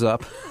storm blows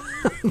up,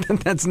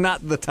 that's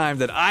not the time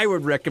that I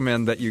would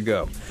recommend that you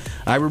go.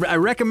 I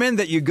recommend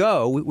that you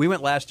go. We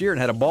went last year and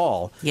had a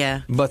ball.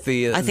 Yeah, but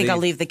I think I'll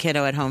leave the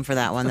kiddo at home for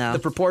that one, though. The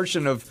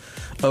proportion of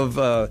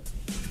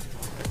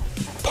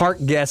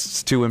park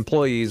guests to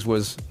employees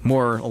was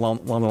more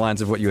along the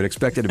lines of what you would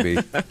expect it to be.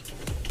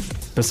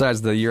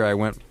 Besides the year I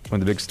went when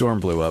the big storm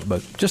blew up.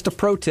 But just a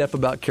pro tip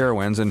about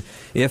Carowinds, and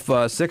if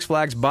Six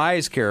Flags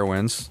buys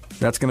Carowinds,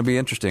 that's going to be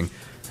interesting.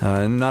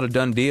 Not a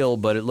done deal,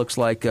 but it looks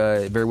like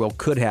it very well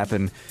could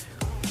happen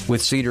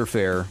with Cedar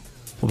Fair.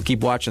 We'll keep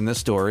watching this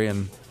story,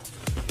 and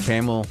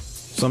Pam will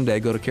someday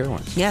go to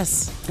Carowinds.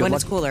 Yes, Good when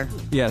luck. it's cooler.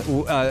 Yeah.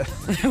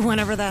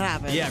 Whenever that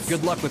happens. Yeah,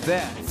 good luck with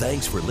that.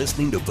 Thanks for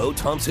listening to Bo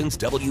Thompson's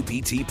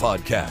WBT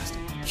podcast.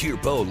 Hear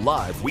Bo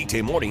live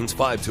weekday mornings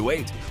 5 to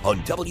 8 on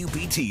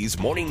WBT's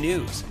Morning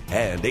News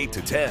and 8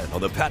 to 10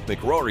 on the Pat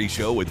McRory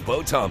Show with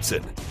Bo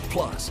Thompson.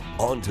 Plus,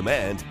 on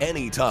demand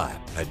anytime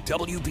at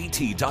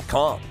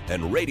WBT.com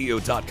and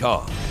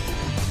radio.com.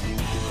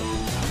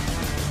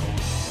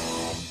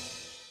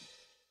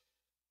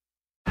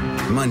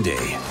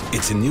 Monday,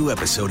 it's a new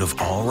episode of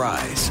All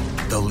Rise,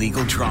 the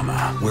legal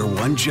drama where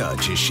one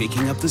judge is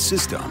shaking up the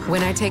system.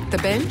 When I take the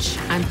bench,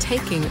 I'm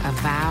taking a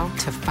vow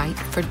to fight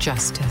for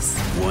justice.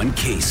 One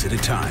case at a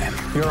time.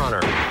 Your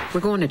Honor. We're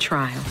going to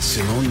trial.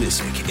 Simone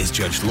Missick is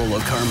Judge Lola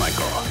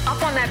Carmichael.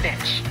 Up on that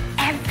bench,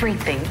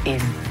 everything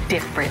is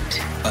different.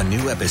 A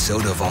new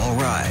episode of All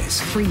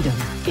Rise. Freedom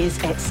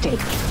is at stake.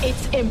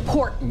 It's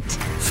important.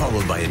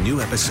 Followed by a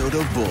new episode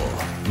of Bull,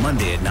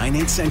 Monday at 9,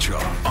 8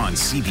 Central on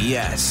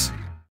CBS.